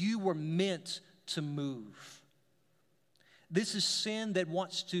that you were meant to move. This is sin that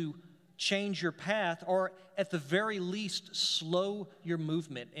wants to change your path, or at the very least, slow your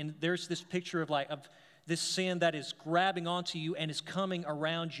movement. And there's this picture of this sin that is grabbing onto you and is coming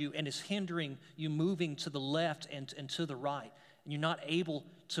around you and is hindering you moving to the left and to the right. And you're not able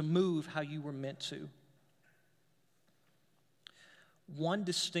to move how you were meant to. One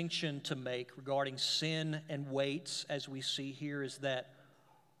distinction to make regarding sin and weights, as we see here, is that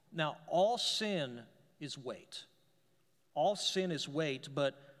now all sin is weight. All sin is weight,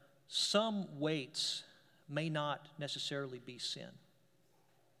 but some weights may not necessarily be sin.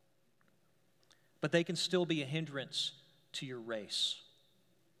 But they can still be a hindrance to your race.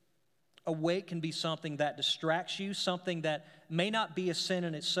 A weight can be something that distracts you, something that may not be a sin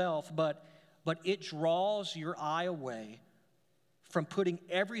in itself, but it draws your eye away from putting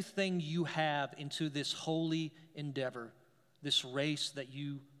everything you have into this holy endeavor, this race that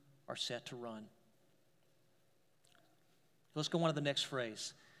you are set to run. Let's go on to the next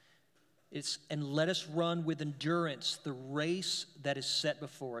phrase. And let us run with endurance the race that is set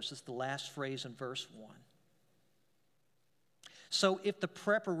before us. It's the last phrase in verse 1. So if the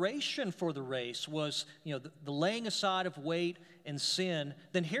preparation for the race was, the laying aside of weight and sin,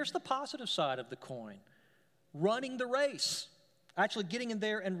 then here's the positive side of the coin. Running the race. Actually getting in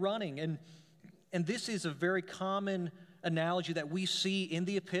there and running. And this is a very common analogy that we see in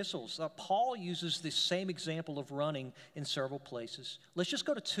the epistles. Paul uses this same example of running in several places. Let's just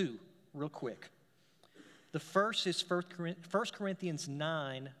go to 2 real quick. The first is 1 Corinthians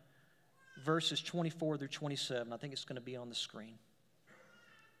 9, verses 24 through 27. I think it's going to be on the screen.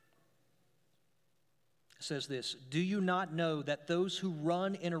 It says this, "Do you not know that those who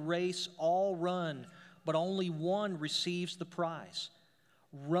run in a race all run, but only one receives the prize?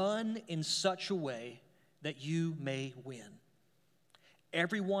 Run in such a way that you may win.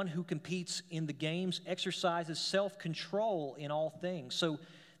 Everyone who competes in the games exercises self-control in all things. So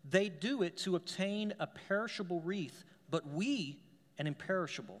they do it to obtain a perishable wreath, but we an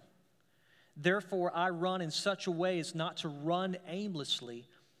imperishable. Therefore, I run in such a way as not to run aimlessly.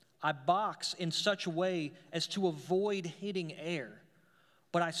 I box in such a way as to avoid hitting air.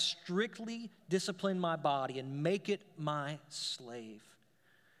 But I strictly discipline my body and make it my slave,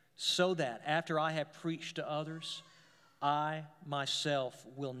 so that after I have preached to others, I myself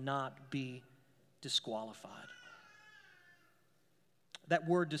will not be disqualified." That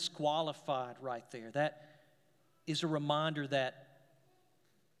word disqualified right there, that is a reminder that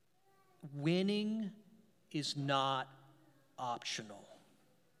winning is not optional.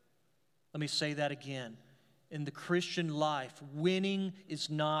 Let me say that again. In the Christian life, winning is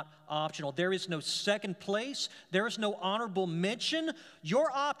not optional. There is no second place. There is no honorable mention. Your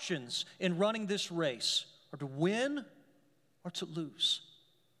options in running this race are to win or to lose.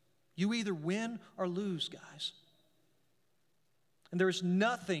 You either win or lose, guys. And there is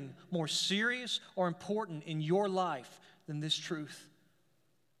nothing more serious or important in your life than this truth.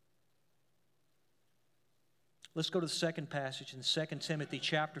 Let's go to the second passage in 2 Timothy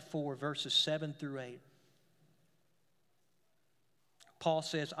chapter 4, verses 7 through 8. Paul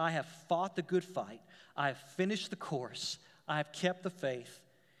says, "I have fought the good fight. I have finished the course. I have kept the faith.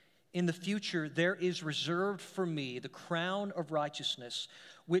 In the future, there is reserved for me the crown of righteousness,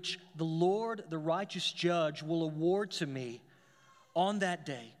 which the Lord, the righteous judge, will award to me on that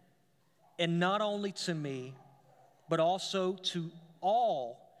day. And not only to me, but also to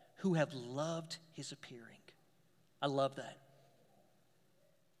all who have loved his appearing. I love that.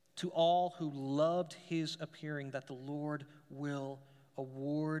 To all who loved his appearing, that the Lord will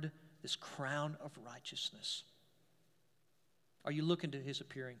award this crown of righteousness. Are you looking to his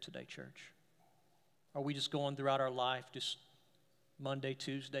appearing today, church? Are we just going throughout our life, just Monday,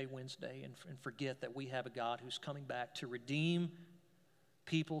 Tuesday, Wednesday, and forget that we have a God who's coming back to redeem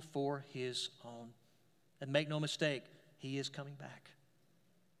people for his own? And make no mistake, he is coming back.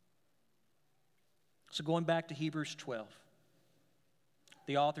 So going back to Hebrews 12,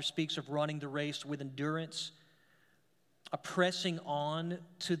 the author speaks of running the race with endurance, a pressing on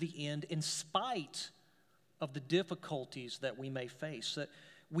to the end in spite of the difficulties that we may face. That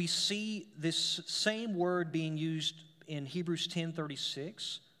we see this same word being used in Hebrews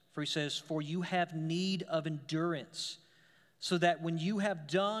 10:36, for he says, "For you have need of endurance, so that when you have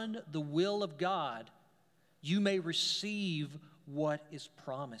done the will of God, you may receive what is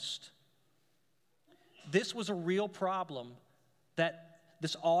promised." This was a real problem that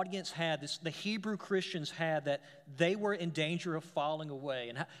this audience had, the Hebrew Christians had, that they were in danger of falling away.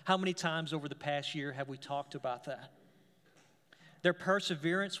 And how many times over the past year have we talked about that? Their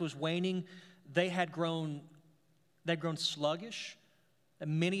perseverance was waning. They had grown sluggish,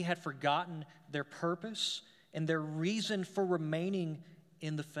 and many had forgotten their purpose and their reason for remaining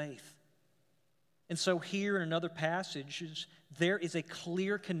in the faith. And so here in another passage, there is a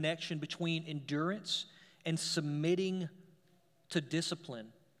clear connection between endurance and submitting to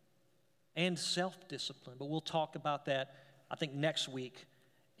discipline and self-discipline. But we'll talk about that, I think, next week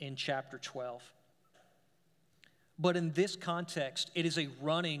in chapter 12. But in this context, it is a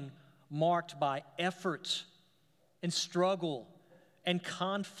running marked by effort and struggle and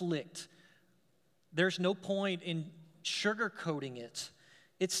conflict. There's no point in sugarcoating it.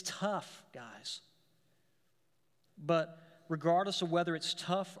 It's tough, guys. But regardless of whether it's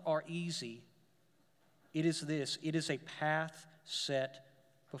tough or easy, it is this. It is a path set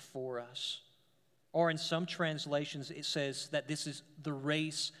before us. Or in some translations, it says that this is the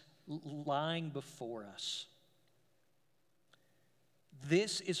race lying before us.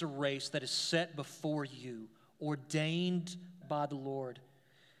 This is a race that is set before you, ordained by the Lord.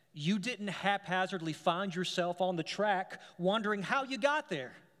 You didn't haphazardly find yourself on the track wondering how you got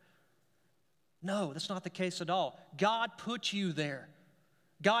there. No, that's not the case at all. God put you there.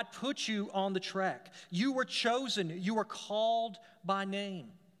 God put you on the track. You were chosen. You were called by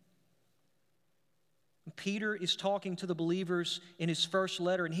name. Peter is talking to the believers in his first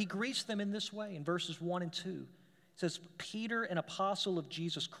letter, and he greets them in this way in verses 1 and 2. It says, "Peter, an apostle of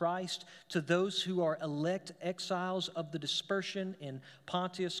Jesus Christ, to those who are elect exiles of the dispersion in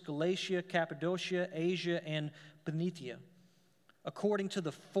Pontus, Galatia, Cappadocia, Asia, and Bithynia, according to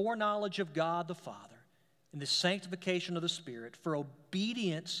the foreknowledge of God the Father, in the sanctification of the Spirit, for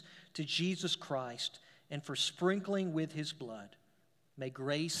obedience to Jesus Christ, and for sprinkling with his blood. May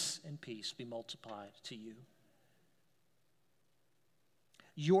grace and peace be multiplied to you."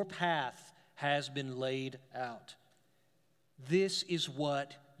 Your path has been laid out. This is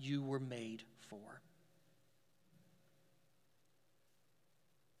what you were made for.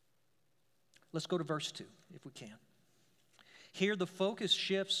 Let's go to verse 2, if we can. Here the focus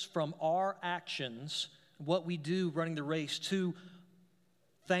shifts from our actions, what we do running the race, to,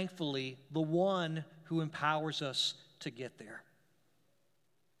 thankfully, the one who empowers us to get there.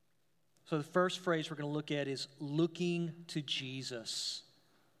 So the first phrase we're going to look at is looking to Jesus.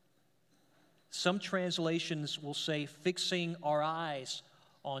 Some translations will say fixing our eyes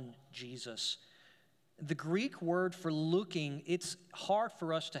on Jesus. The Greek word for looking, it's hard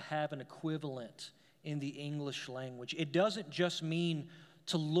for us to have an equivalent in the English language. It doesn't just mean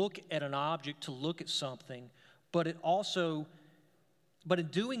to look at an object, to look at something, but in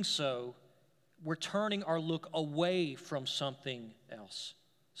doing so, we're turning our look away from something else.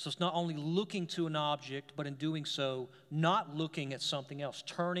 So it's not only looking to an object, but in doing so, not looking at something else,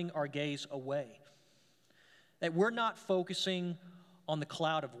 turning our gaze away. That we're not focusing on the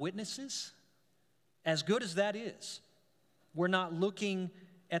cloud of witnesses, as good as that is. We're not looking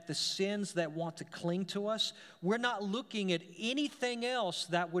at the sins that want to cling to us. We're not looking at anything else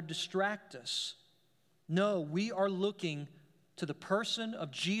that would distract us. No, we are looking to the person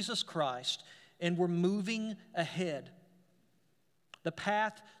of Jesus Christ, and we're moving ahead. The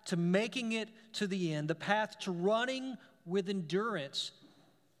path to making it to the end, the path to running with endurance,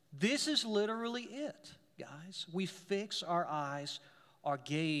 this is literally it, guys. We fix our eyes, our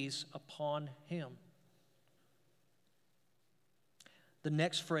gaze upon Him. The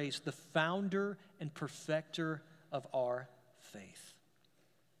next phrase, the founder and perfecter of our faith.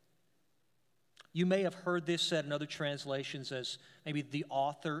 You may have heard this said in other translations as maybe the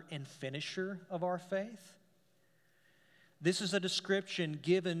author and finisher of our faith. This is a description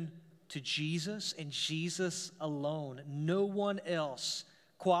given to Jesus and Jesus alone. No one else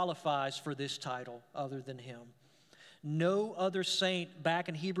qualifies for this title other than him. No other saint back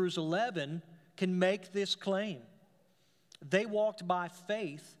in Hebrews 11 can make this claim. They walked by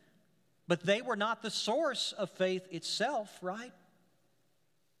faith, but they were not the source of faith itself, right?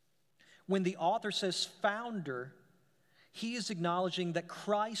 When the author says founder, he is acknowledging that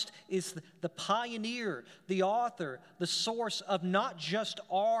Christ is the pioneer, the author, the source of not just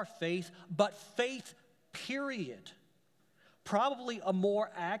our faith, but faith, period. Probably a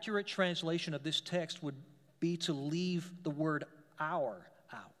more accurate translation of this text would be to leave the word our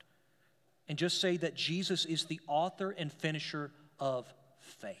out and just say that Jesus is the author and finisher of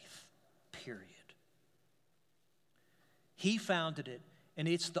faith, period. He founded it, and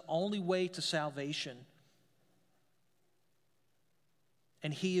it's the only way to salvation.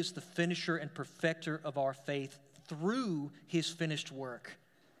 And he is the finisher and perfecter of our faith through his finished work.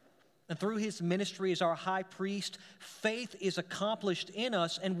 And through his ministry as our high priest, faith is accomplished in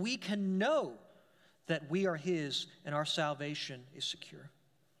us, and we can know that we are his and our salvation is secure.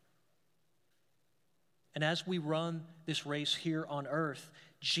 And as we run this race here on earth,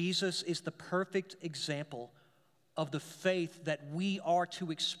 Jesus is the perfect example of the faith that we are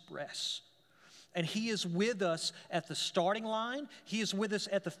to express. And he is with us at the starting line, he is with us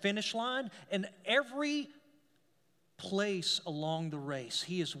at the finish line, and every place along the race,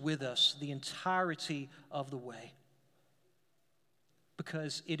 he is with us the entirety of the way.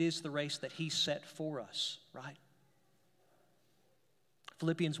 Because it is the race that he set for us, right?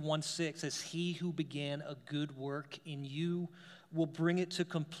 Philippians 1:6 says, he who began a good work in you will bring it to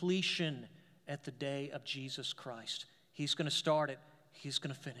completion at the day of Jesus Christ. He's going to start it. He's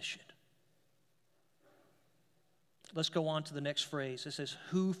going to finish it. Let's go on to the next phrase. It says,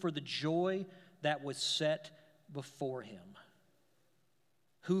 who for the joy that was set before him.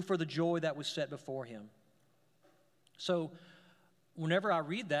 Who for the joy that was set before him. So, whenever I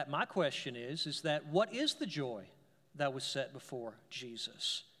read that, my question is that what is the joy that was set before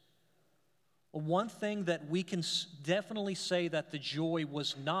Jesus? Well, one thing that we can definitely say that the joy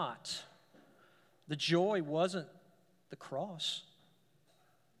was not, the joy wasn't the cross.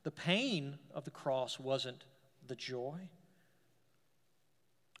 The pain of the cross wasn't the joy.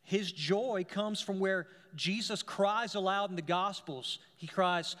 His joy comes from where Jesus cries aloud in the Gospels. He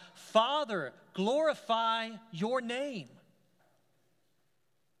cries, Father, glorify your name.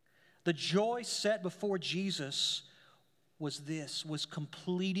 The joy set before Jesus was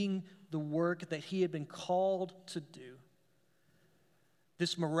completing the work that he had been called to do.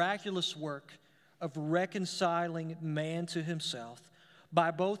 This miraculous work of reconciling man to himself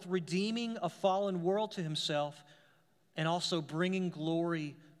by both redeeming a fallen world to himself and also bringing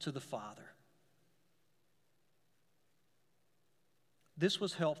glory to the Father. This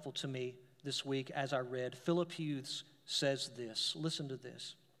was helpful to me this week as I read. Philip Hughes says this. Listen to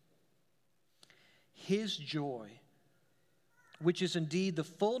this. His joy, which is indeed the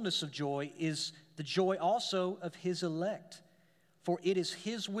fullness of joy, is the joy also of his elect. For it is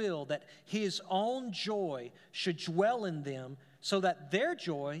his will that his own joy should dwell in them, so that their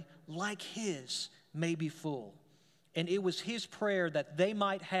joy, like his, may be full. And it was his prayer that they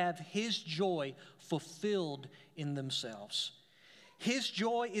might have his joy fulfilled in themselves. His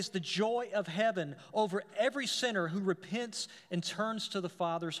joy is the joy of heaven over every sinner who repents and turns to the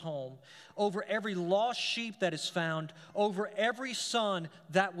Father's home, over every lost sheep that is found, over every son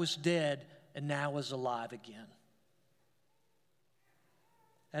that was dead and now is alive again.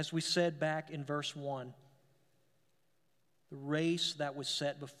 As we said back in verse 1, the race that was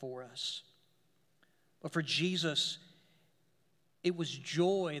set before us. But for Jesus, it was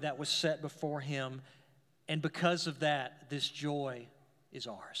joy that was set before him, and because of that, this joy is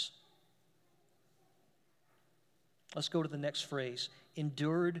ours. Let's go to the next phrase.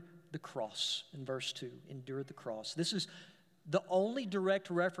 Endured the cross in verse 2. Endured the cross. This is the only direct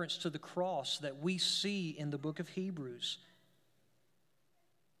reference to the cross that we see in the book of Hebrews.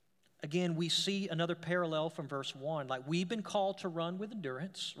 Again, we see another parallel from verse 1. Like, we've been called to run with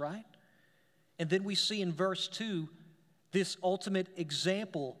endurance, right? And then we see in verse 2 this ultimate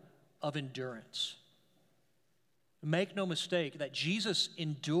example of endurance. Make no mistake that Jesus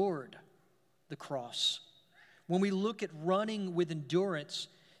endured the cross. When we look at running with endurance,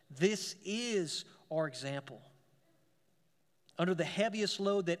 this is our example. Under the heaviest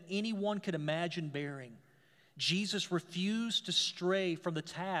load that anyone could imagine bearing, Jesus refused to stray from the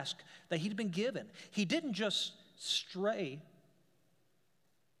task that he'd been given. He didn't just stray,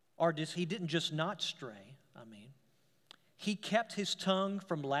 he didn't just not stray, he kept his tongue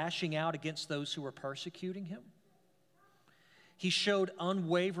from lashing out against those who were persecuting him. He showed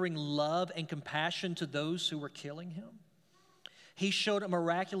unwavering love and compassion to those who were killing him. He showed a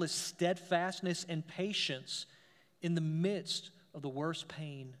miraculous steadfastness and patience in the midst of the worst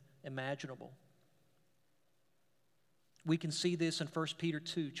pain imaginable. We can see this in 1 Peter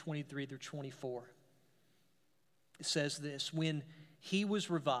 2, 23 through 24. It says this, when he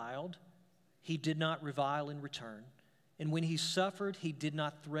was reviled, he did not revile in return. And when he suffered, he did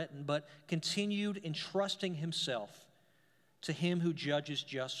not threaten, but continued entrusting himself to him who judges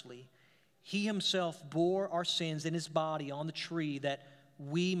justly. He himself bore our sins in his body on the tree that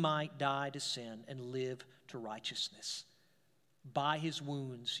we might die to sin and live to righteousness. By his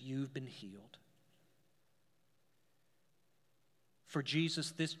wounds you've been healed. For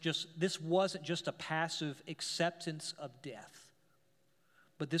Jesus, this wasn't just a passive acceptance of death,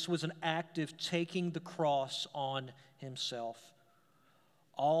 but this was an active taking the cross on himself,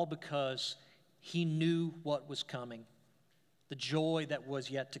 all because he knew what was coming, the joy that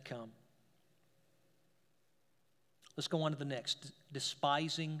was yet to come. Let's go on to the next,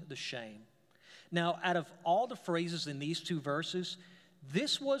 despising the shame. Now, out of all the phrases in these two verses,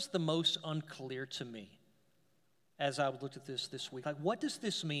 this was the most unclear to me as I looked at this week. Like, what does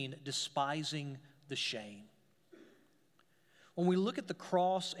this mean, despising the shame? When we look at the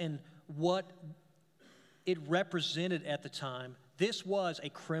cross and what it represented at the time, this was a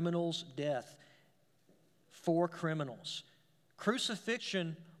criminal's death for criminals.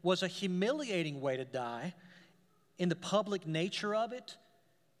 Crucifixion was a humiliating way to die in the public nature of it,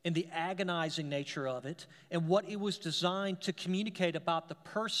 in the agonizing nature of it, and what it was designed to communicate about the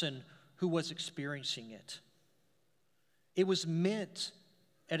person who was experiencing it. It was meant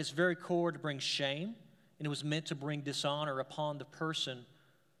at its very core to bring shame, and it was meant to bring dishonor upon the person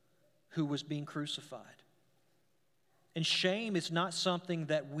who was being crucified. And shame is not something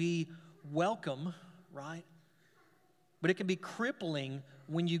that we welcome, right? But it can be crippling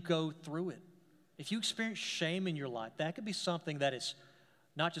when you go through it. If you experience shame in your life, that could be something that is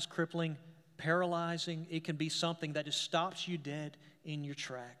not just crippling, paralyzing. It can be something that just stops you dead in your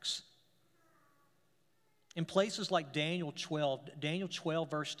tracks. In places like Daniel 12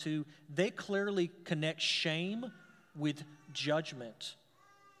 verse 2, they clearly connect shame with judgment.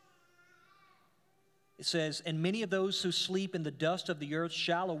 It says, and many of those who sleep in the dust of the earth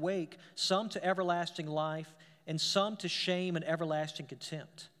shall awake, some to everlasting life, and some to shame and everlasting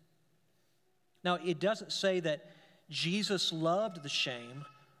contempt. Now, it doesn't say that Jesus loved the shame.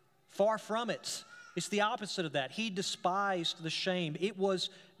 Far from it. It's the opposite of that. He despised the shame. It was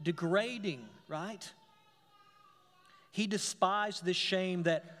degrading, right? He despised this shame,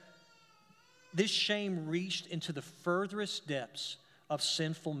 that this shame reached into the furthest depths of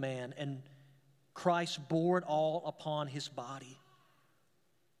sinful man, and Christ bore it all upon his body.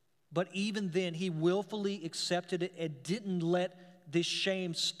 But even then, he willfully accepted it and didn't let this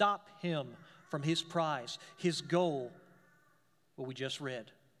shame stop him from his prize, his goal, what we just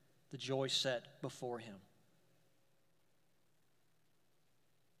read, the joy set before him.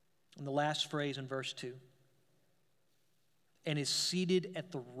 And the last phrase in verse 2, and is seated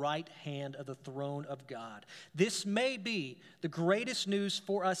at the right hand of the throne of God. This may be the greatest news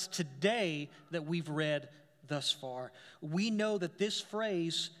for us today that we've read thus far. We know that this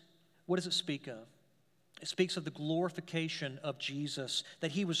phrase, what does it speak of? It speaks of the glorification of Jesus,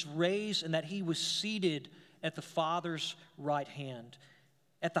 that he was raised and that he was seated at the Father's right hand,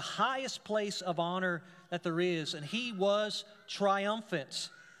 at the highest place of honor that there is, and he was triumphant,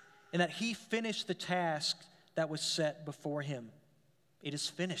 and that he finished the task that was set before him. It is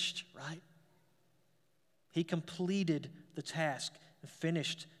finished, right? He completed the task and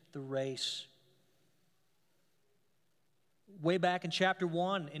finished the race. Way back in chapter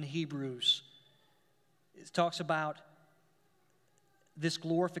 1 in Hebrews, it talks about this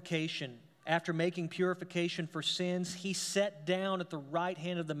glorification. After making purification for sins, he sat down at the right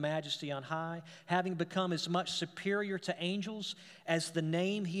hand of the Majesty on high, having become as much superior to angels as the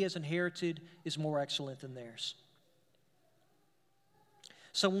name he has inherited is more excellent than theirs.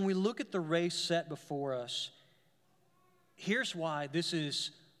 So when we look at the race set before us, here's why this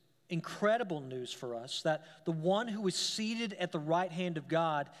is incredible news for us, that the one who is seated at the right hand of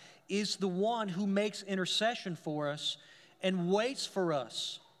God is the one who makes intercession for us and waits for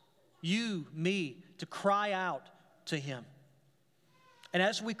us, you, me, to cry out to him. And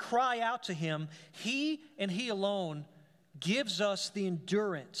as we cry out to him, he and he alone gives us the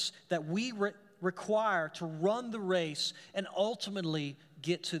endurance that we require to run the race and ultimately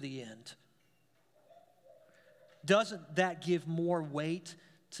get to the end. Doesn't that give more weight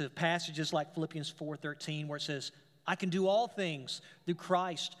to passages like Philippians 4:13 where it says, I can do all things through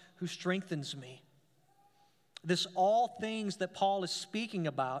Christ who strengthens me. This all things that Paul is speaking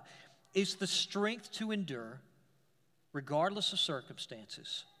about is the strength to endure regardless of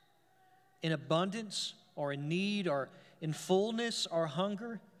circumstances, in abundance or in need or in fullness or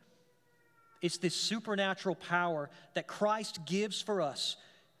hunger. It's this supernatural power that Christ gives for us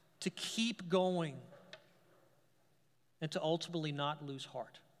to keep going and to ultimately not lose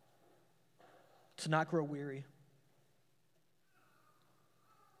heart, to not grow weary.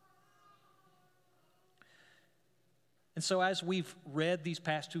 And so as we've read these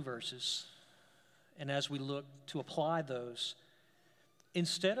past two verses, and as we look to apply those,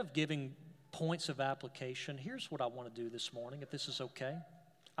 instead of giving points of application, here's what I want to do this morning, if this is okay.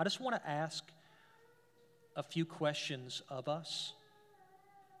 I just want to ask a few questions of us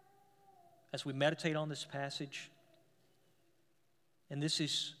as we meditate on this passage. And this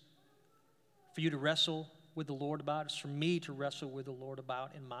is for you to wrestle with the Lord about. It's for me to wrestle with the Lord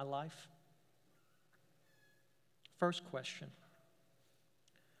about in my life. First question: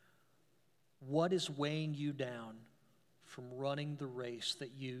 what is weighing you down from running the race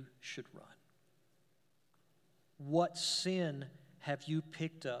that you should run? What sin have you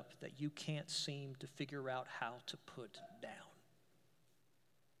picked up that you can't seem to figure out how to put down?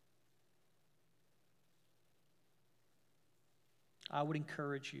 I would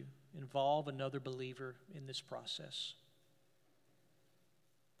encourage you, involve another believer in this process.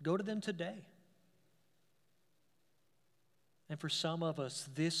 Go to them today. And for some of us,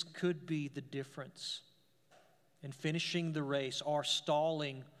 this could be the difference in finishing the race or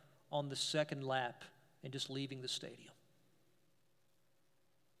stalling on the second lap and just leaving the stadium.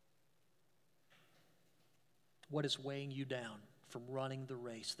 What is weighing you down from running the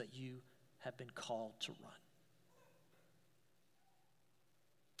race that you have been called to run?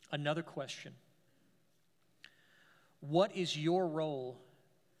 Another question: what is your role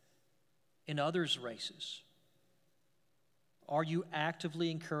in others' races? Are you actively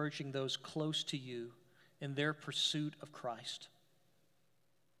encouraging those close to you in their pursuit of Christ?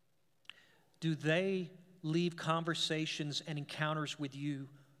 Do they leave conversations and encounters with you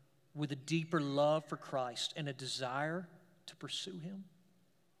with a deeper love for Christ and a desire to pursue Him?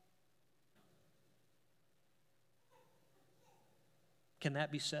 Can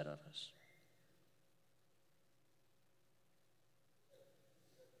that be said of us?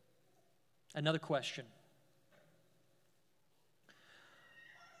 Another question: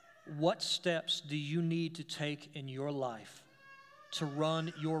 what steps do you need to take in your life to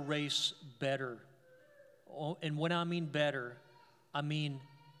run your race better? And when I mean better, I mean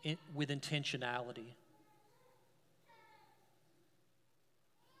with intentionality.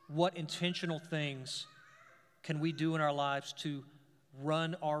 What intentional things can we do in our lives to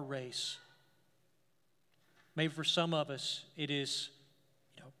run our race? Maybe for some of us, it is,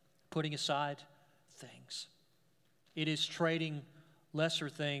 putting aside things. It is trading lesser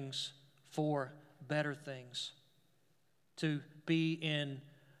things for better things. To be in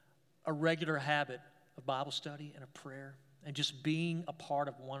a regular habit of Bible study and of prayer and just being a part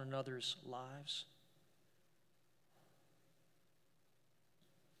of one another's lives.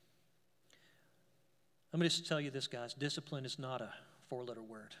 Let me just tell you this, guys. Discipline is not a four-letter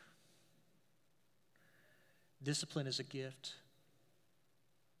word. Discipline is a gift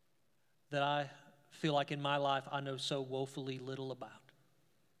that I feel like in my life I know so woefully little about,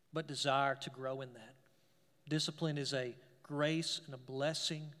 but desire to grow in that. Discipline is a grace and a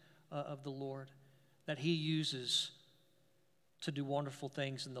blessing of the Lord that He uses to do wonderful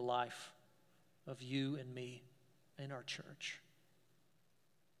things in the life of you and me and our church.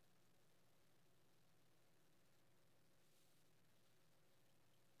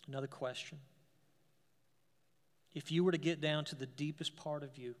 Another question: if you were to get down to the deepest part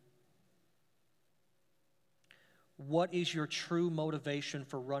of you, what is your true motivation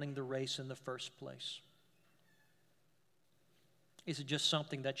for running the race in the first place? Is it just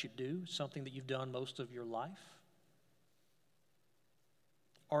something that you do, something that you've done most of your life?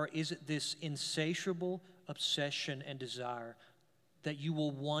 Or is it this insatiable obsession and desire that you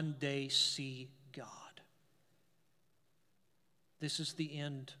will one day see God? This is the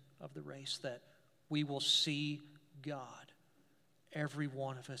end of the race, that we will see God, every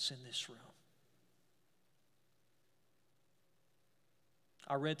one of us in this room.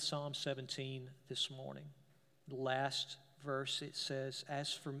 I read Psalm 17 this morning. The last verse, it says,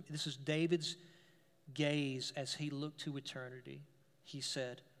 this is David's gaze as he looked to eternity. He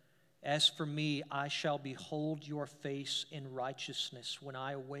said, "As for me, I shall behold your face in righteousness. When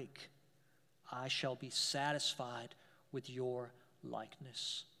I awake, I shall be satisfied with your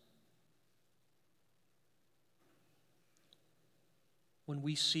likeness. When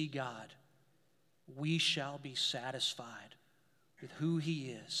we see God, we shall be satisfied with who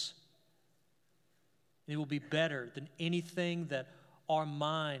He is. It will be better than anything that our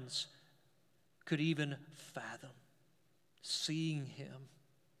minds could even fathom. Seeing Him,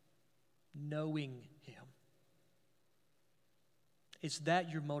 knowing Him. Is that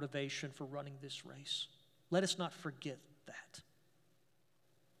your motivation for running this race? Let us not forget that.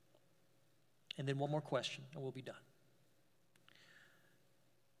 And then one more question, and we'll be done.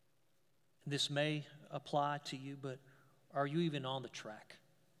 This may apply to you, but are you even on the track?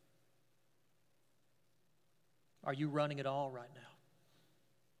 Are you running at all right now?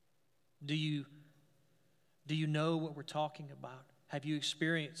 Do you know what we're talking about? Have you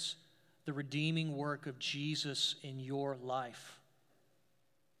experienced the redeeming work of Jesus in your life?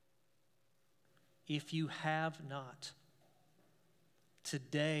 If you have not,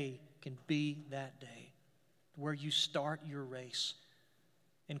 today can be that day where you start your race.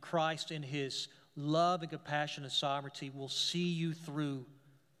 And Christ, in His love and compassion and sovereignty, will see you through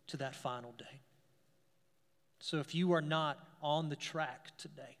to that final day. So if you are not on the track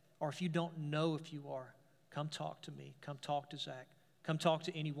today, or if you don't know if you are, come talk to me. Come talk to Zach. Come talk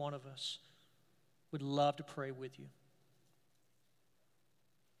to any one of us. We'd love to pray with you.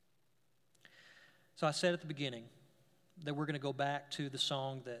 So I said at the beginning that we're going to go back to the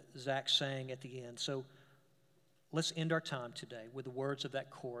song that Zach sang at the end. So let's end our time today with the words of that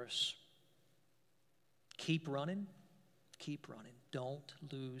chorus. Keep running, don't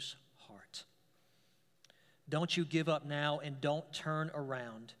lose heart. Don't you give up now and don't turn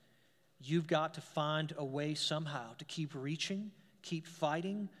around. You've got to find a way somehow to keep reaching, keep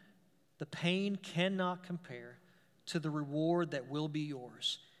fighting. The pain cannot compare to the reward that will be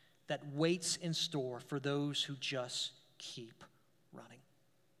yours, that waits in store for those who just keep running.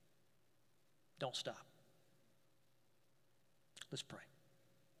 Don't stop. Let's pray.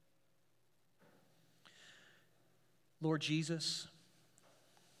 Lord Jesus,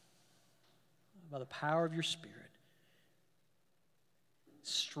 by the power of your Spirit,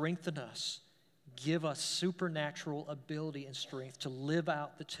 strengthen us. Give us supernatural ability and strength to live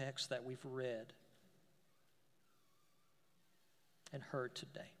out the text that we've read and heard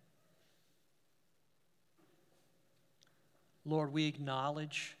today. Lord, we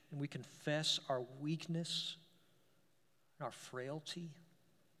acknowledge and we confess our weakness and our frailty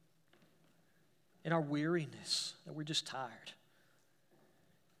and our weariness, that we're just tired.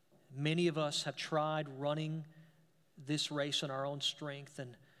 Many of us have tried running this race in our own strength,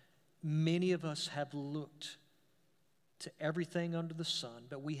 and many of us have looked to everything under the sun,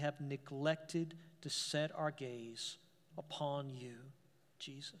 but we have neglected to set our gaze upon you,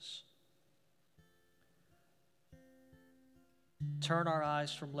 Jesus. Turn our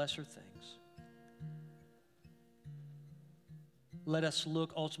eyes from lesser things. Let us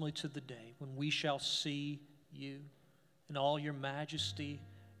look ultimately to the day when we shall see you in all your majesty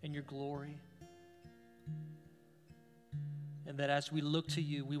and your glory. And that as we look to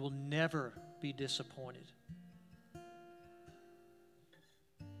you, we will never be disappointed.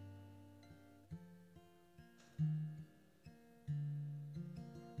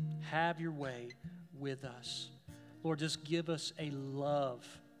 Have your way with us. Lord, just give us a love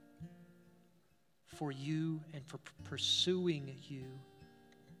for you and for pursuing you.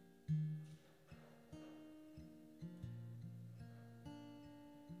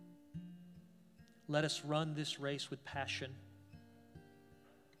 Let us run this race with passion.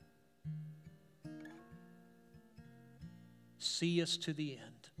 See us to the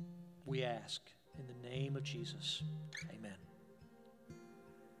end, we ask, in the name of Jesus. Amen.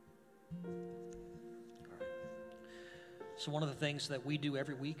 All right. So one of the things that we do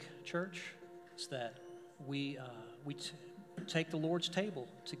every week, church, is that we take the Lord's table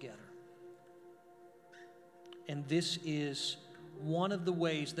together. And this is one of the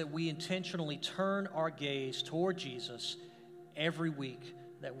ways that we intentionally turn our gaze toward Jesus every week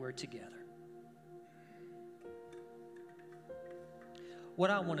that we're together. What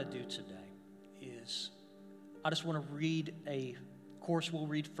I want to do today is I just want to read of course we'll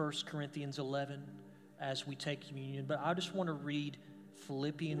read 1 Corinthians 11 as we take communion, but I just want to read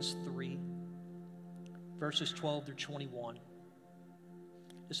Philippians 3, verses 12 through 21,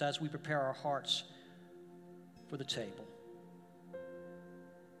 just as we prepare our hearts for the table.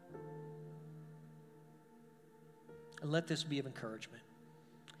 And let this be of encouragement.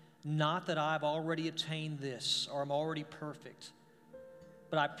 Not that I've already attained this or I'm already perfect,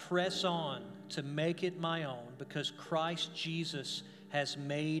 but I press on to make it my own because Christ Jesus has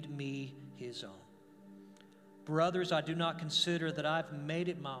made me his own. Brothers, I do not consider that I've made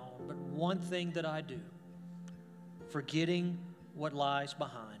it my own, but one thing that I do, forgetting what lies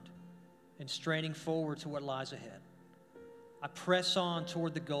behind and straining forward to what lies ahead, I press on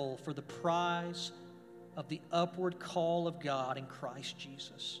toward the goal for the prize of the upward call of God in Christ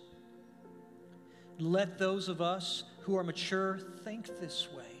Jesus. Let those of us who are mature think this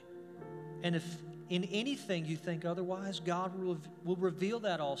way. And if in anything you think otherwise, God will reveal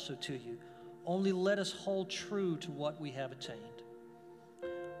that also to you. Only let us hold true to what we have attained.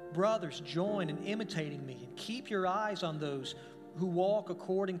 Brothers, join in imitating me and keep your eyes on those who walk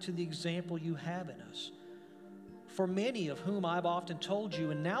according to the example you have in us. For many of whom I've often told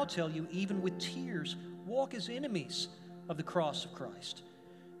you and now tell you, even with tears, walk as enemies of the cross of Christ.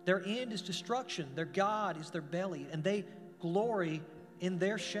 Their end is destruction, their God is their belly, and they glory in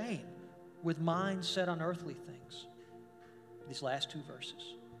their shame with minds set on earthly things. These last two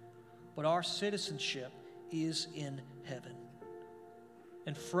verses. But our citizenship is in heaven,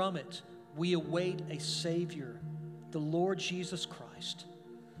 and from it we await a Savior, the Lord Jesus Christ,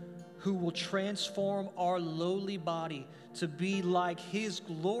 who will transform our lowly body to be like His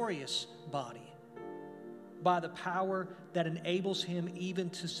glorious body by the power that enables Him even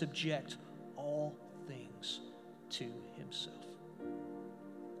to subject all things to Himself.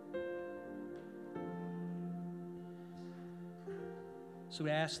 So we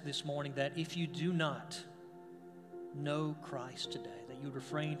ask this morning that if you do not know Christ today, that you would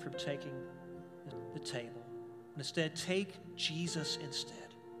refrain from taking the table. And instead, take Jesus instead.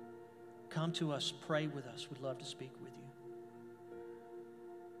 Come to us, pray with us. We'd love to speak with you.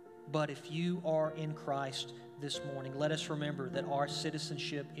 But if you are in Christ this morning, let us remember that our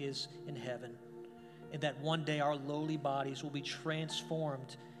citizenship is in heaven, and that one day our lowly bodies will be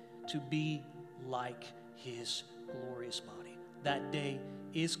transformed to be like His glorious body. That day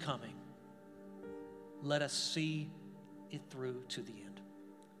is coming. Let us see it through to the end.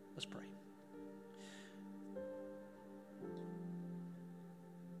 Let's pray.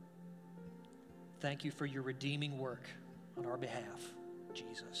 Thank you for your redeeming work on our behalf,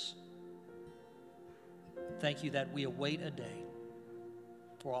 Jesus. Thank you that we await a day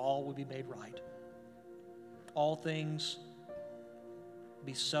where all will be made right. All things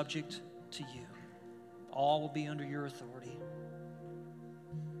be subject to you. All will be under your authority.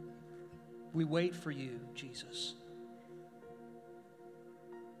 We wait for you, Jesus,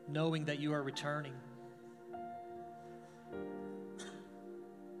 knowing that you are returning.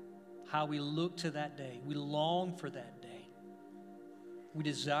 How we look to that day. We long for that day. We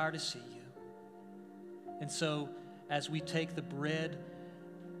desire to see you. And so, as we take the bread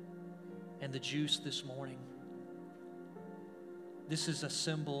and the juice this morning, this is a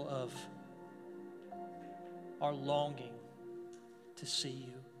symbol of our longing to see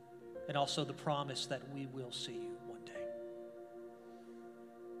you, and also the promise that we will see you one day.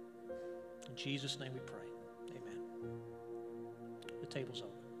 In Jesus' name we pray. Amen. The table's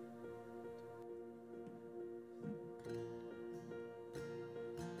open.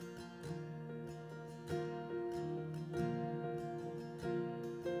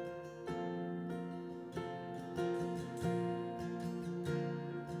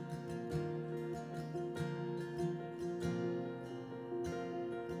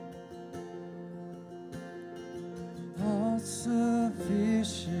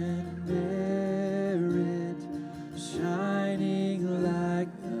 Sufficient merit, shining like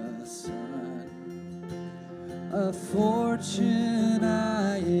the sun, a fortune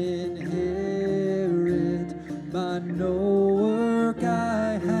I inherit by no work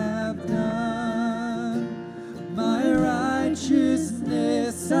I have done. My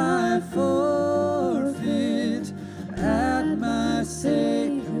righteousness I forfeit at my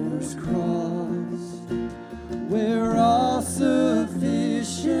Savior's cross, where all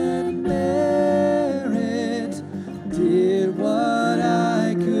sufficient merit did what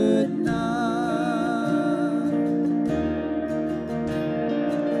I could not.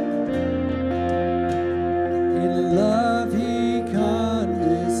 In love He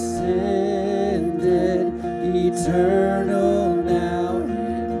condescended, eternal now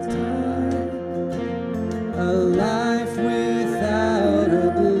in time, a life without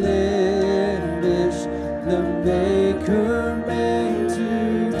a blemish, the Maker made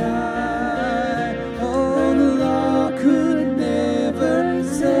to die. Oh, the law could never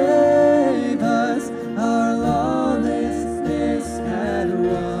save us, our lawlessness had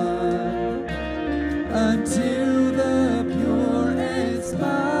won, until the pure and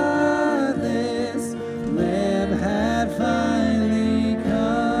spotless Lamb had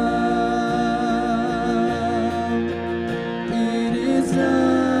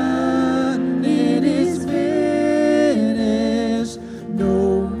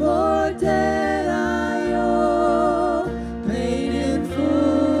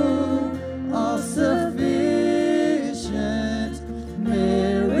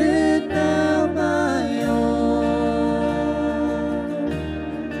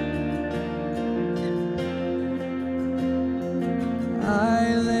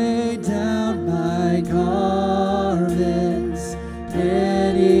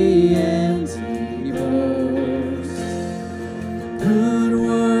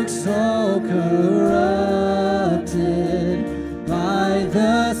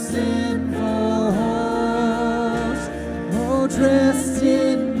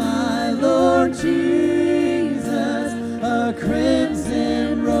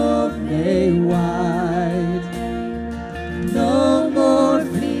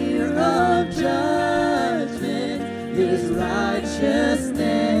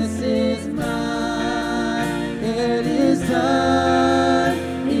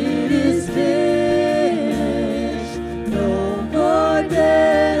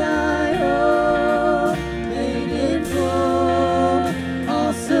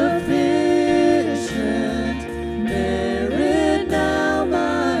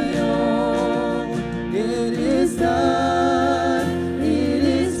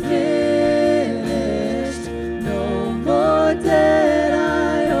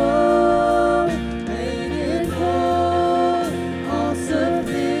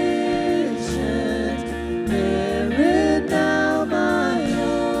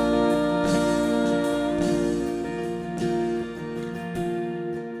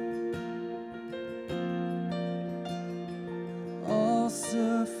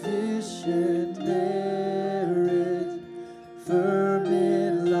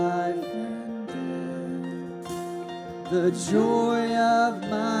joy of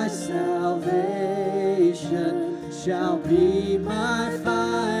my salvation shall be my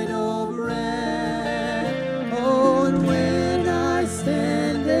final bread. Oh, and when I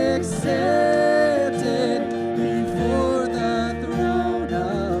stand accepted before the throne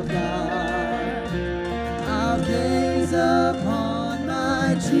of God, I'll gaze upon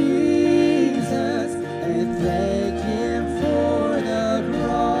my Jesus and thank Him for the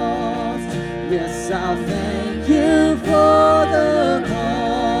cross. Yes, I'll thank you for the cross.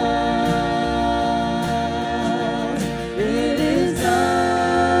 It is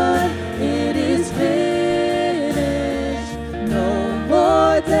done, it is finished. No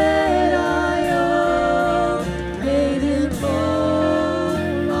more that I owe, paid in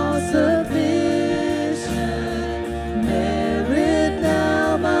full, all sufficient, merit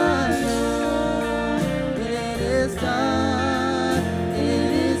now my own. It is done,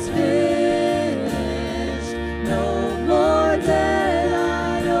 it is finished. No more that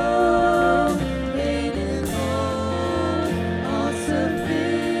I owe, paid in full, all sufficient,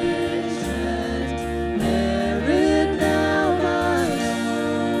 merit now my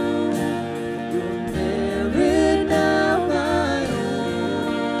own. Your merit now my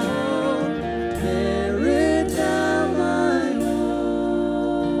own, merit now my own.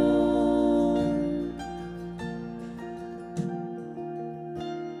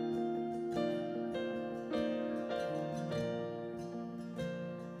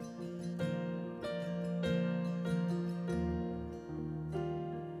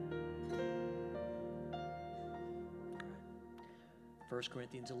 First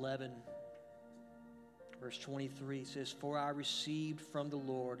Corinthians 11, verse 23 says, "For I received from the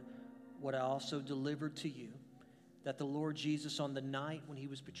Lord what I also delivered to you, that the Lord Jesus on the night when he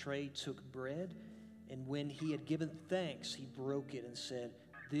was betrayed took bread, and when he had given thanks, he broke it and said,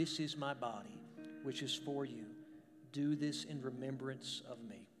 'This is my body, which is for you. Do this in remembrance of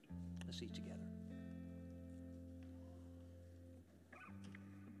me.'" Let's eat together.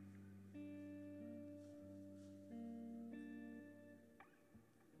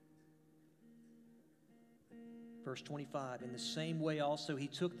 Verse 25, "In the same way also he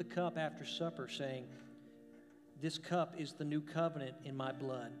took the cup after supper, saying, 'This cup is the new covenant in my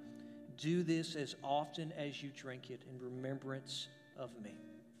blood. Do this as often as you drink it in remembrance of me.'"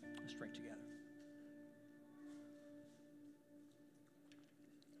 Let's drink together.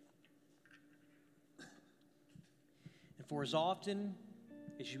 "And for as often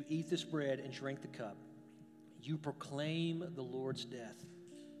as you eat this bread and drink the cup, you proclaim the Lord's death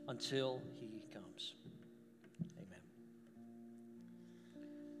until he comes." Amen.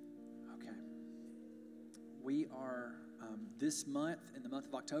 Okay. We are this month, in the month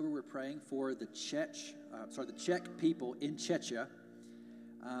of October, we're praying for the Czech people in Czechia,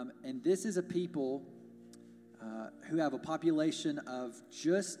 and this is a people who have a population of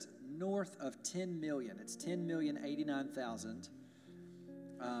just north of 10 million. It's 10,089,000.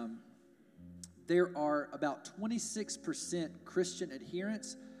 There are about 26% Christian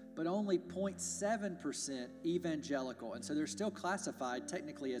adherents, but only 0.7% evangelical. And so they're still classified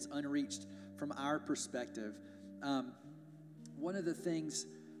technically as unreached from our perspective. One of the things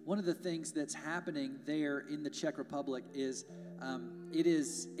that's happening there in the Czech Republic is it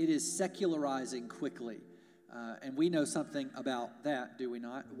is secularizing quickly. And we know something about that, do we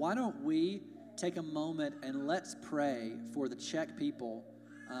not? Why don't we take a moment and let's pray for the Czech people,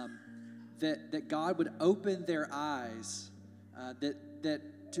 that God would open their eyes,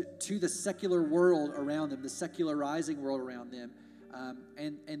 to the secular world around them, the secularizing world around them,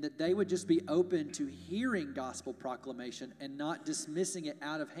 and that they would just be open to hearing gospel proclamation and not dismissing it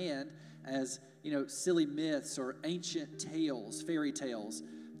out of hand as, silly myths or ancient tales, fairy tales,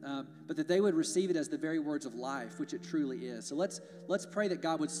 but that they would receive it as the very words of life, which it truly is. So let's pray that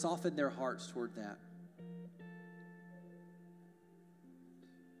God would soften their hearts toward that.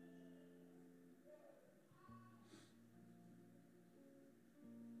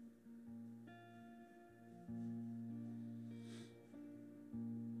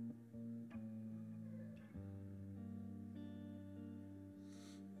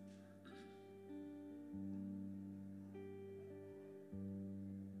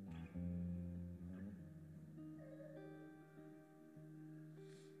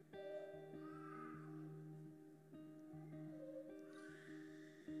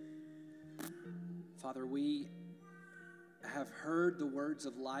 Father, we have heard the words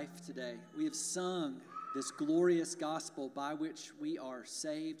of life today. We have sung this glorious gospel by which we are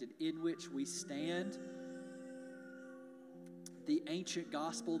saved and in which we stand. The ancient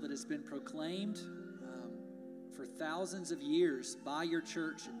gospel that has been proclaimed for thousands of years by your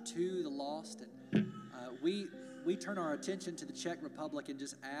church and to the lost. And we turn our attention to the Czech Republic and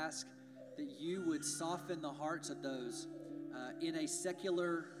just ask that you would soften the hearts of those in a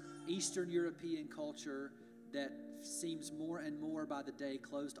secular Eastern European culture that seems more and more by the day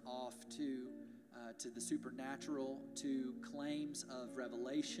closed off to the supernatural, to claims of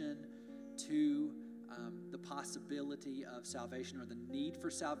revelation, to the possibility of salvation or the need for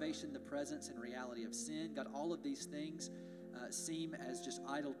salvation, the presence and reality of sin. God, all of these things seem as just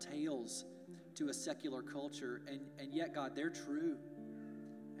idle tales to a secular culture, and yet, God, they're true.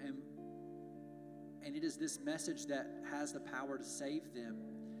 And it is this message that has the power to save them.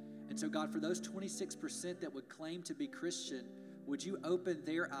 And so, God, for those 26% that would claim to be Christian, would you open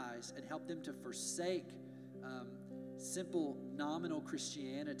their eyes and help them to forsake simple nominal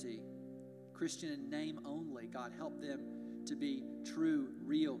Christianity, Christian in name only? God, help them to be true,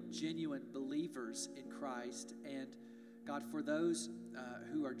 real, genuine believers in Christ. And God, for those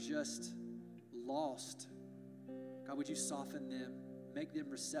who are just lost, God, would you soften them, make them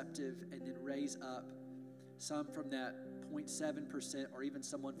receptive, and then raise up some from that 0.7% or even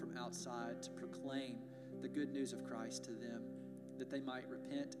someone from outside to proclaim the good news of Christ to them, that they might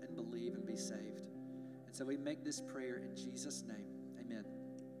repent and believe and be saved. And so we make this prayer in Jesus' name. Amen.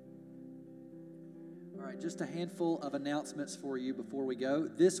 All right, just a handful of announcements for you before we go.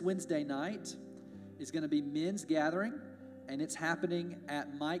 This Wednesday night is going to be men's gathering, and it's happening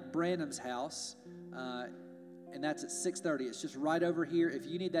at Mike Branham's house, and that's at 6:30. It's just right over here. If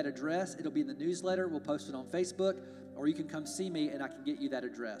you need that address, it'll be in the newsletter. We'll post it on Facebook, or you can come see me, and I can get you that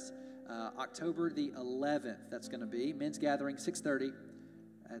address. October the 11th, that's going to be men's gathering, 6:30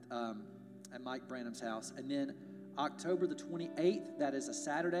 at Mike Branham's house. And then October the 28th, that is a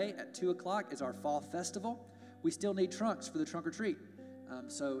Saturday at 2 o'clock, is our fall festival. We still need trunks for the trunk or treat.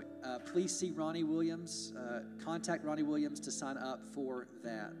 So please see Ronnie Williams, contact Ronnie Williams to sign up for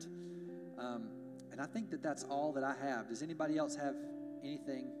that. And I think that that's all that I have. Does anybody else have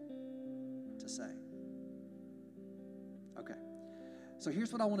anything to say? Okay. So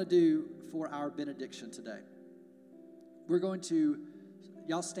here's what I want to do for our benediction today. We're going to,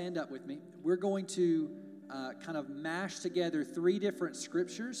 y'all stand up with me. We're going to kind of mash together 3 different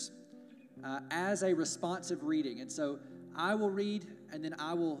scriptures as a responsive reading. And so I will read, and then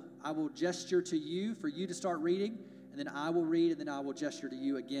I will gesture to you for you to start reading, and then I will read, and then I will gesture to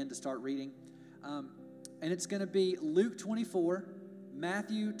you again to start reading. And it's going to be Luke 24,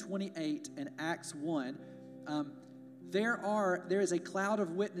 Matthew 28, and Acts 1. There is a cloud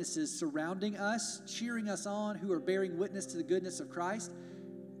of witnesses surrounding us, cheering us on, who are bearing witness to the goodness of Christ.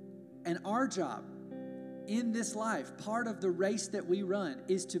 And our job in this life, part of the race that we run,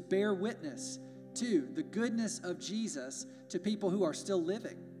 is to bear witness to the goodness of Jesus to people who are still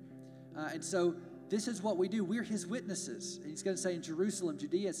living. And so this is what we do. We're his witnesses. And he's going to say in Jerusalem,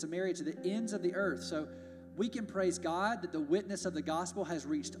 Judea, Samaria, to the ends of the earth. So we can praise God that the witness of the gospel has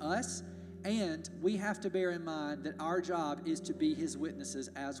reached us. And we have to bear in mind that our job is to be his witnesses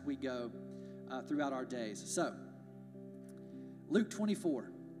as we go throughout our days. So, Luke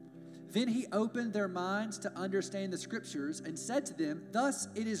 24. Then he opened their minds to understand the scriptures and said to them, "Thus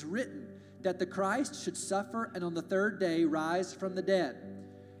it is written that the Christ should suffer and on the 3rd day rise from the dead,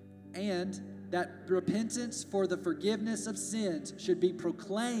 and that repentance for the forgiveness of sins should be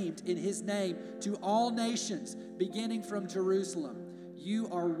proclaimed in his name to all nations, beginning from Jerusalem. You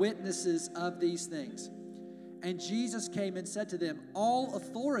are witnesses of these things." And Jesus came and said to them, "All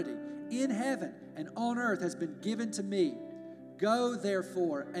authority in heaven and on earth has been given to me. Go,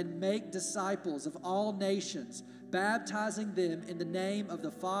 therefore, and make disciples of all nations, baptizing them in the name of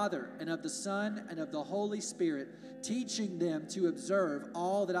the Father and of the Son and of the Holy Spirit, teaching them to observe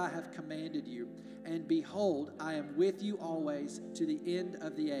all that I have commanded you. And behold, I am with you always to the end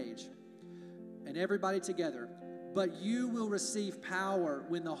of the age." And everybody together, "But you will receive power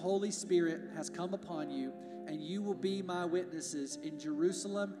when the Holy Spirit has come upon you, and you will be my witnesses in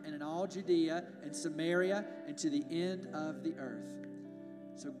Jerusalem and in all Judea and Samaria and to the end of the earth."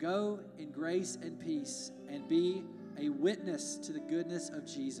 So go in grace and peace and be a witness to the goodness of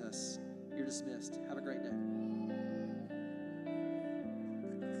Jesus. You're dismissed. Have a great day.